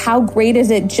you. Like how great is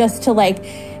it just to like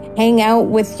hang out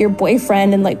with your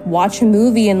boyfriend and like watch a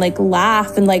movie and like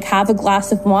laugh and like have a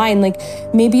glass of wine. Like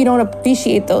maybe you don't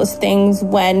appreciate those things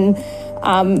when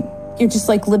you're just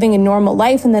like living a normal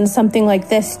life, and then something like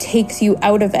this takes you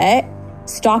out of it,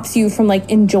 stops you from like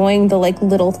enjoying the like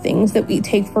little things that we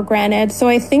take for granted. So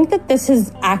I think that this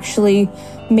has actually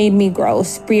made me grow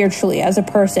spiritually as a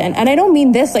person. And I don't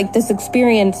mean this like this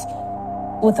experience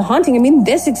with the haunting. I mean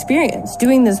this experience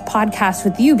doing this podcast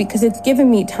with you, because it's given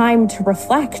me time to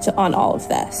reflect on all of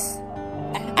this.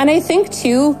 And I think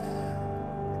too,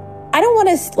 I don't want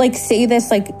to like say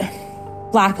this like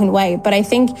black and white, but I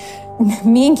think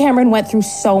me and Cameron went through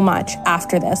so much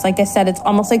after this. Like I said, it's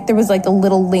almost like there was like a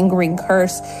little lingering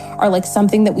curse or like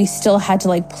something that we still had to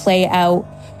like play out.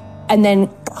 And then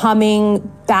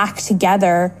coming back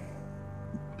together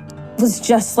was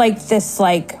just like this,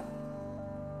 like,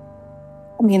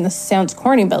 I mean, this sounds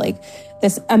corny, but like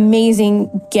this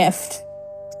amazing gift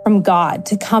from God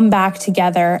to come back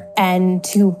together and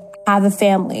to have a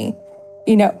family,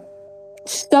 you know,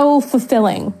 so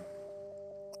fulfilling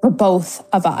for both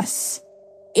of us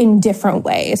in different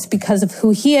ways because of who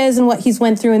he is and what he's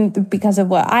went through, and because of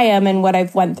what I am and what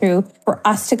I've went through, for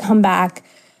us to come back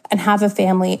and have a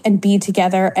family and be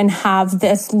together and have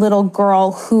this little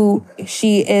girl who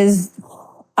she is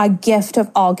a gift of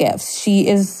all gifts. She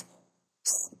is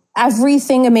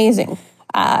everything amazing.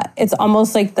 It's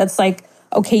almost like that's like,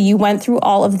 okay, you went through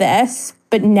all of this,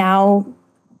 but now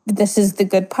this is the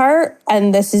good part,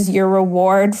 and this is your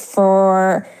reward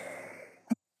for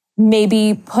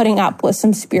maybe putting up with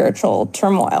some spiritual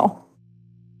turmoil.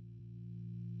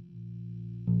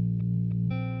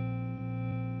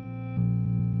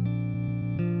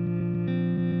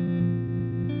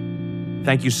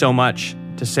 Thank you so much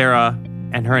to Sarah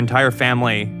and her entire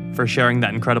family for sharing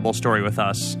that incredible story with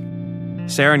us.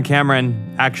 Sarah and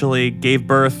Cameron actually gave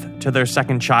birth to their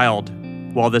second child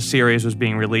while this series was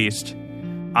being released.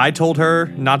 I told her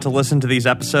not to listen to these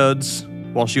episodes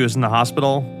while she was in the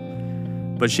hospital,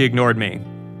 but she ignored me.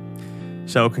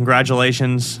 So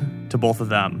congratulations to both of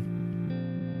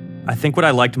them. I think what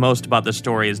I liked most about this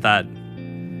story is that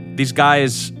these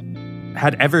guys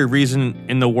had every reason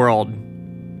in the world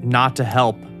not to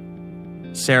help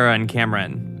Sarah and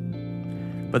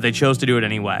Cameron, but they chose to do it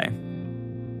anyway.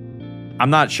 I'm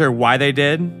not sure why they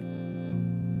did.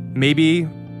 Maybe,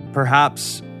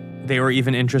 perhaps, they were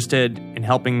even interested in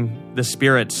helping the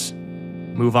spirits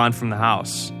move on from the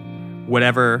house,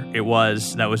 whatever it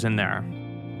was that was in there.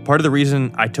 Part of the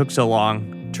reason I took so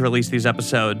long to release these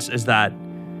episodes is that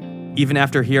even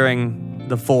after hearing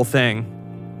the full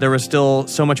thing, there was still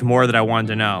so much more that I wanted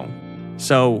to know.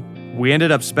 So we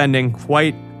ended up spending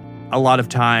quite a lot of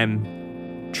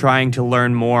time trying to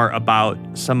learn more about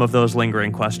some of those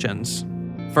lingering questions.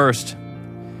 First,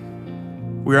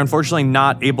 we are unfortunately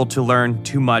not able to learn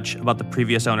too much about the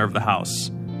previous owner of the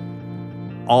house.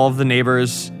 All of the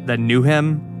neighbors that knew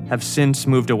him have since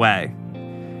moved away.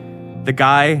 The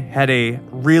guy had a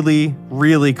really,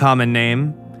 really common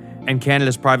name, and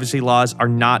Canada's privacy laws are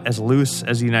not as loose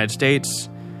as the United States,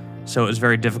 so it was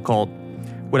very difficult.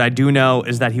 What I do know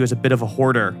is that he was a bit of a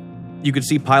hoarder. You could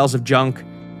see piles of junk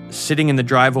sitting in the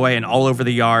driveway and all over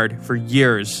the yard for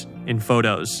years in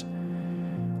photos.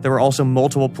 There were also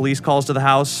multiple police calls to the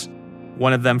house,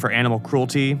 one of them for animal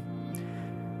cruelty.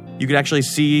 You could actually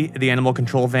see the animal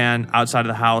control van outside of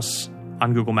the house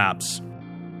on Google Maps.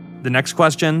 The next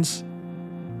questions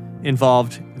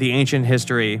involved the ancient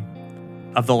history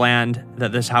of the land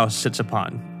that this house sits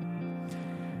upon.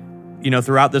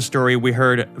 Throughout this story, we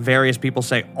heard various people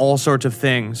say all sorts of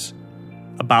things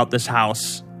about this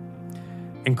house,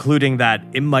 including that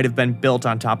it might have been built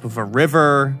on top of a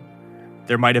river.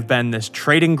 There might have been this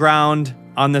trading ground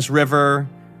on this river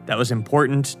that was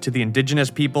important to the indigenous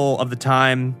people of the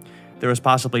time. There was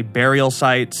possibly burial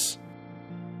sites.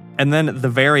 And then at the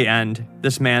very end,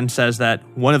 this man says that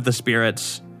one of the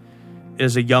spirits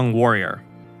is a young warrior.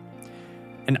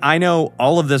 And I know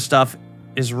all of this stuff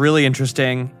is really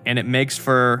interesting and it makes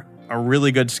for a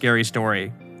really good scary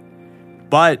story.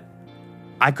 But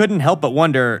I couldn't help but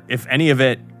wonder if any of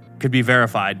it could be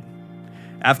verified.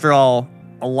 After all,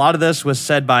 a lot of this was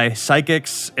said by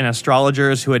psychics and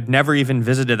astrologers who had never even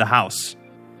visited the house.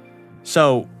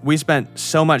 So we spent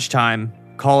so much time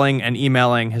calling and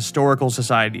emailing historical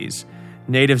societies,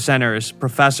 native centers,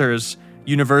 professors,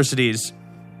 universities,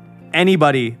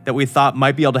 anybody that we thought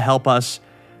might be able to help us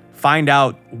find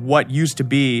out what used to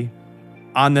be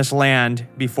on this land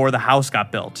before the house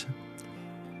got built.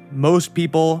 Most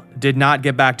people did not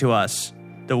get back to us.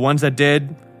 The ones that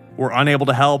did were unable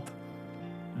to help.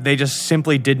 They just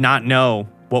simply did not know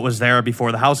what was there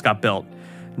before the house got built.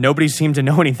 Nobody seemed to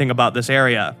know anything about this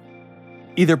area.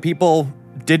 Either people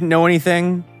didn't know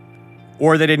anything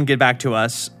or they didn't get back to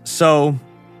us. So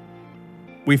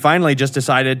we finally just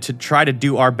decided to try to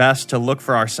do our best to look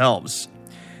for ourselves.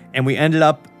 And we ended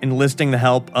up enlisting the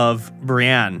help of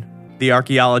Brianne, the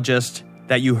archaeologist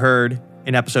that you heard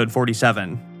in episode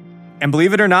 47. And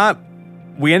believe it or not,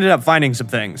 we ended up finding some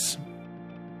things.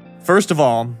 First of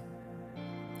all,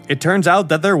 it turns out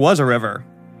that there was a river.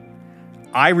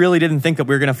 I really didn't think that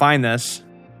we were going to find this,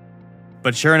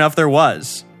 but sure enough, there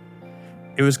was.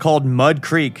 It was called Mud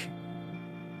Creek.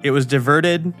 It was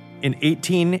diverted in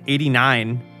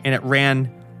 1889, and it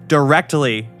ran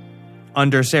directly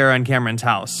under Sarah and Cameron's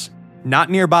house. Not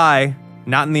nearby,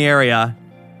 not in the area.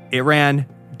 It ran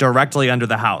directly under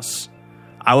the house.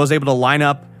 I was able to line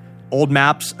up old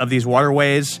maps of these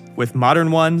waterways with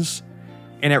modern ones,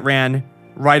 and it ran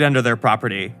right under their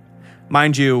property.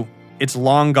 Mind you, it's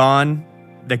long gone.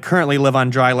 They currently live on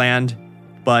dry land,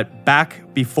 but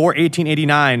back before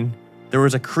 1889, there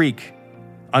was a creek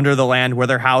under the land where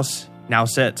their house now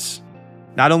sits.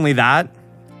 Not only that,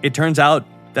 it turns out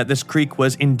that this creek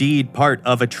was indeed part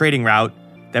of a trading route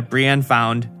that Brianne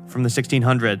found from the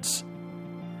 1600s.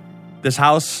 This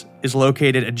house is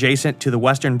located adjacent to the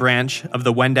western branch of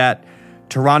the Wendat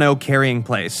Toronto Carrying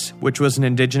Place, which was an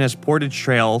indigenous portage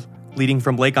trail leading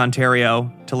from Lake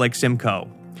Ontario to Lake Simcoe.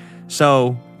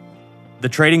 So, the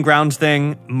trading grounds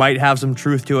thing might have some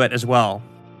truth to it as well.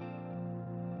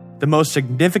 The most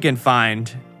significant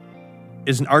find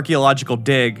is an archaeological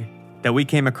dig that we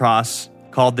came across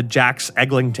called the Jacks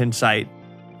Eglinton site.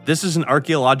 This is an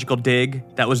archaeological dig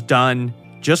that was done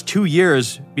just 2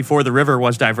 years before the river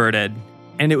was diverted,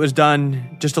 and it was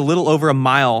done just a little over a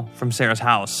mile from Sarah's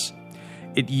house.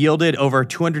 It yielded over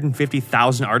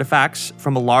 250,000 artifacts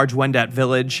from a large Wendat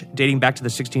village dating back to the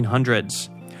 1600s.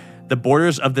 The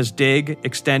borders of this dig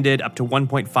extended up to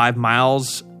 1.5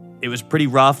 miles. It was pretty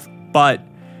rough, but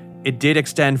it did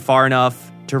extend far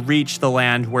enough to reach the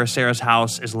land where Sarah's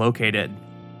house is located.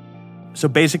 So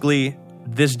basically,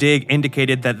 this dig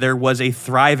indicated that there was a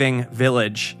thriving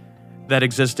village that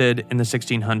existed in the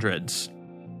 1600s.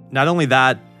 Not only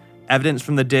that, evidence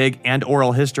from the dig and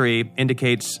oral history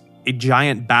indicates a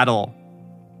giant battle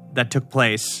that took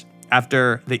place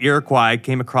after the Iroquois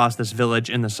came across this village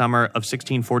in the summer of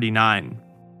 1649.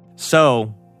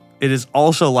 So, it is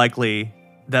also likely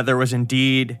that there was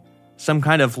indeed some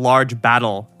kind of large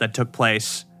battle that took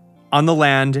place on the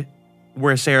land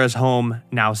where Sarah's home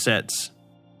now sits.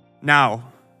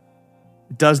 Now,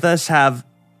 does this have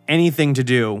anything to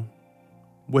do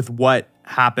with what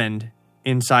happened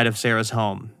inside of Sarah's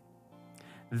home?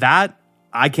 That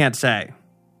I can't say.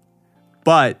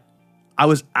 But I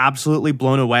was absolutely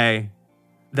blown away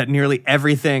that nearly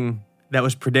everything that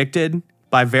was predicted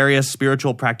by various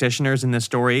spiritual practitioners in this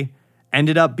story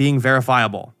ended up being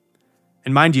verifiable.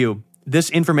 And mind you,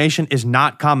 this information is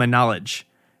not common knowledge.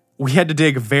 We had to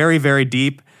dig very, very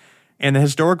deep, and the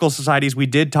historical societies we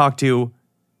did talk to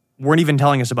weren't even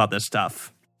telling us about this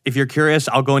stuff. If you're curious,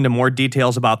 I'll go into more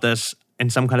details about this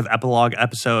in some kind of epilogue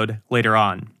episode later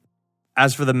on.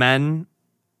 As for the men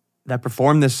that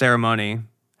performed this ceremony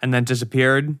and then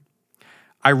disappeared,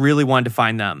 I really wanted to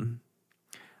find them.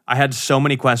 I had so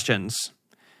many questions.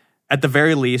 At the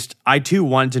very least, I too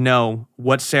wanted to know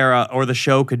what Sarah or the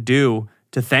show could do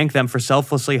to thank them for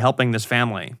selflessly helping this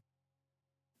family.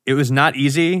 It was not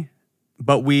easy,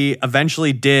 but we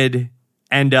eventually did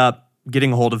end up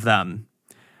getting a hold of them.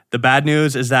 The bad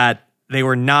news is that they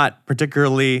were not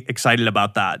particularly excited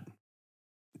about that.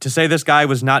 To say this guy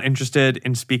was not interested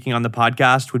in speaking on the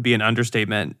podcast would be an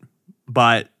understatement,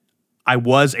 but I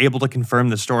was able to confirm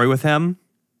the story with him,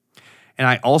 and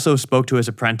I also spoke to his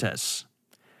apprentice.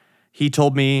 He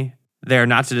told me they are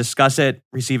not to discuss it,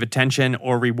 receive attention,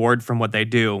 or reward from what they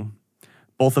do.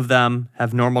 Both of them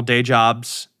have normal day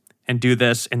jobs and do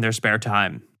this in their spare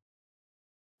time.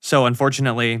 So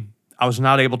unfortunately, I was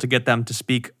not able to get them to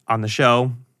speak on the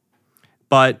show,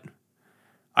 but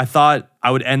I thought I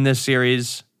would end this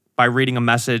series by reading a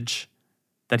message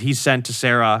that he sent to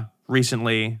Sarah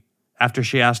recently after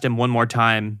she asked him one more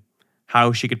time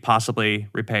how she could possibly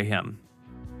repay him.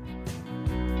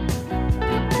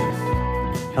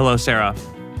 Hello, Sarah.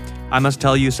 I must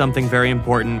tell you something very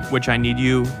important which I need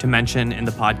you to mention in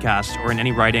the podcast or in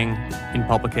any writing in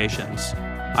publications.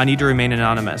 I need to remain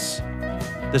anonymous.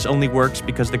 This only works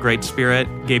because the Great Spirit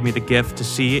gave me the gift to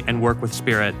see and work with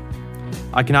spirit.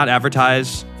 I cannot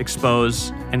advertise,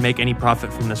 expose, and make any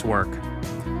profit from this work.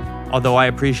 Although I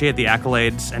appreciate the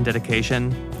accolades and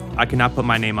dedication, I cannot put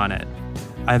my name on it.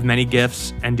 I have many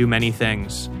gifts and do many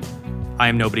things. I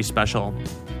am nobody special.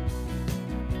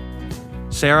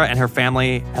 Sarah and her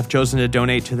family have chosen to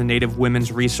donate to the Native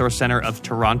Women's Resource Center of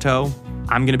Toronto.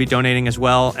 I'm going to be donating as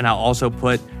well, and I'll also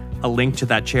put a link to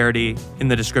that charity in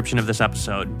the description of this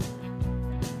episode.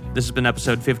 This has been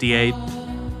episode 58,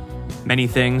 Many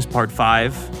Things, Part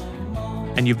 5,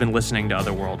 and you've been listening to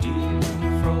Otherworld.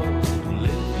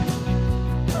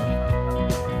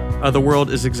 Otherworld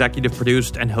is executive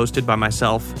produced and hosted by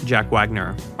myself, Jack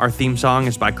Wagner. Our theme song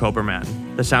is by Cobraman.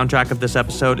 The soundtrack of this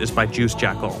episode is by Juice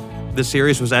Jackal. This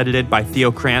series was edited by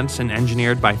Theo Krantz and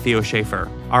engineered by Theo Schaefer.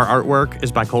 Our artwork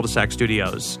is by Cul-de-sac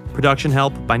Studios. Production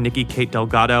help by Nikki Kate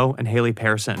Delgado and Haley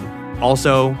Pearson.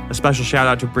 Also, a special shout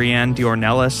out to Brianne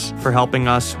Diornellis for helping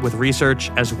us with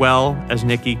research, as well as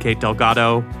Nikki Kate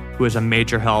Delgado, who is a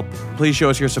major help. Please show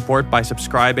us your support by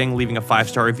subscribing, leaving a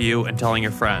 5-star review, and telling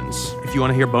your friends. If you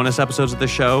want to hear bonus episodes of the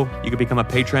show, you can become a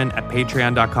patron at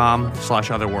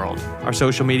patreon.com/otherworld. Our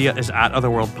social media is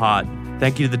 @otherworldpod.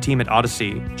 Thank you to the team at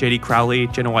Odyssey: JD Crowley,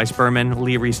 Jenna Weiss-Berman,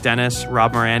 Lee Reese-Dennis,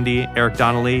 Rob Morandi, Eric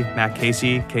Donnelly, Matt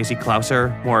Casey, Casey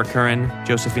Klauser, Maura Curran,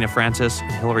 Josephina Francis,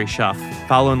 and Hillary Schuff.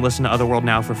 Follow and listen to Otherworld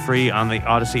now for free on the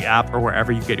Odyssey app or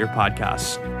wherever you get your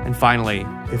podcasts. And finally,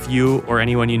 if you or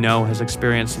anyone you know has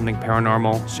experienced something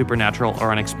paranormal, supernatural,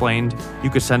 or unexplained, you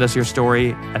could send us your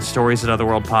story at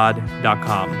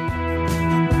stories@otherworldpod.com.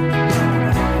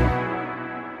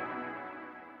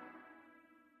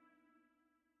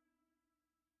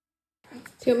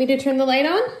 Do you want me to turn the light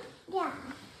on? Yeah.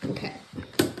 Okay.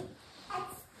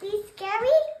 It's be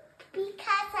scary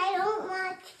because I don't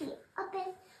want to be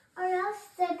open or else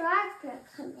the dark will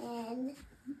come in.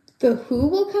 The who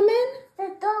will come in?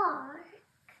 The dark.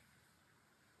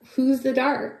 Who's the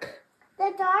dark?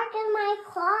 The dark in my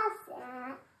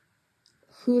closet.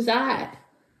 Who's that?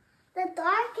 The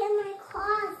dark in my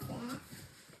closet.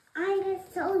 I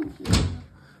just told you.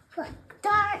 What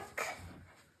dark?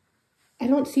 I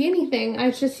don't see anything.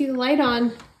 I just see the light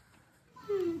on.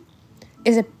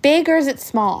 Is it big or is it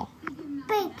small?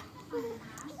 Big.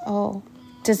 Oh.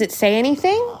 Does it say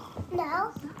anything?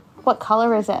 No. What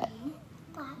color is it?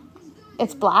 Black.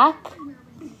 It's black?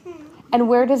 And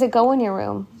where does it go in your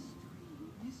room?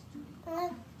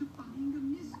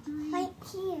 Right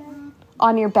here.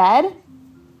 On your bed?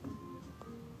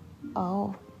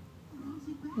 Oh.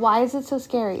 Why is it so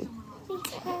scary?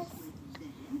 Because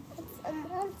it's a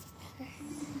monster.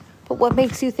 But what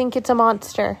makes you think it's a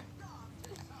monster?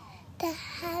 The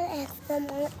head is the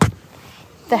monster.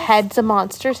 The head's a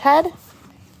monster's head?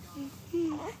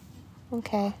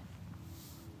 Okay.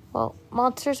 Well,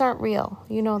 monsters aren't real.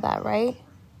 You know that, right?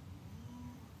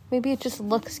 Maybe it just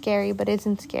looks scary, but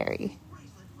isn't scary.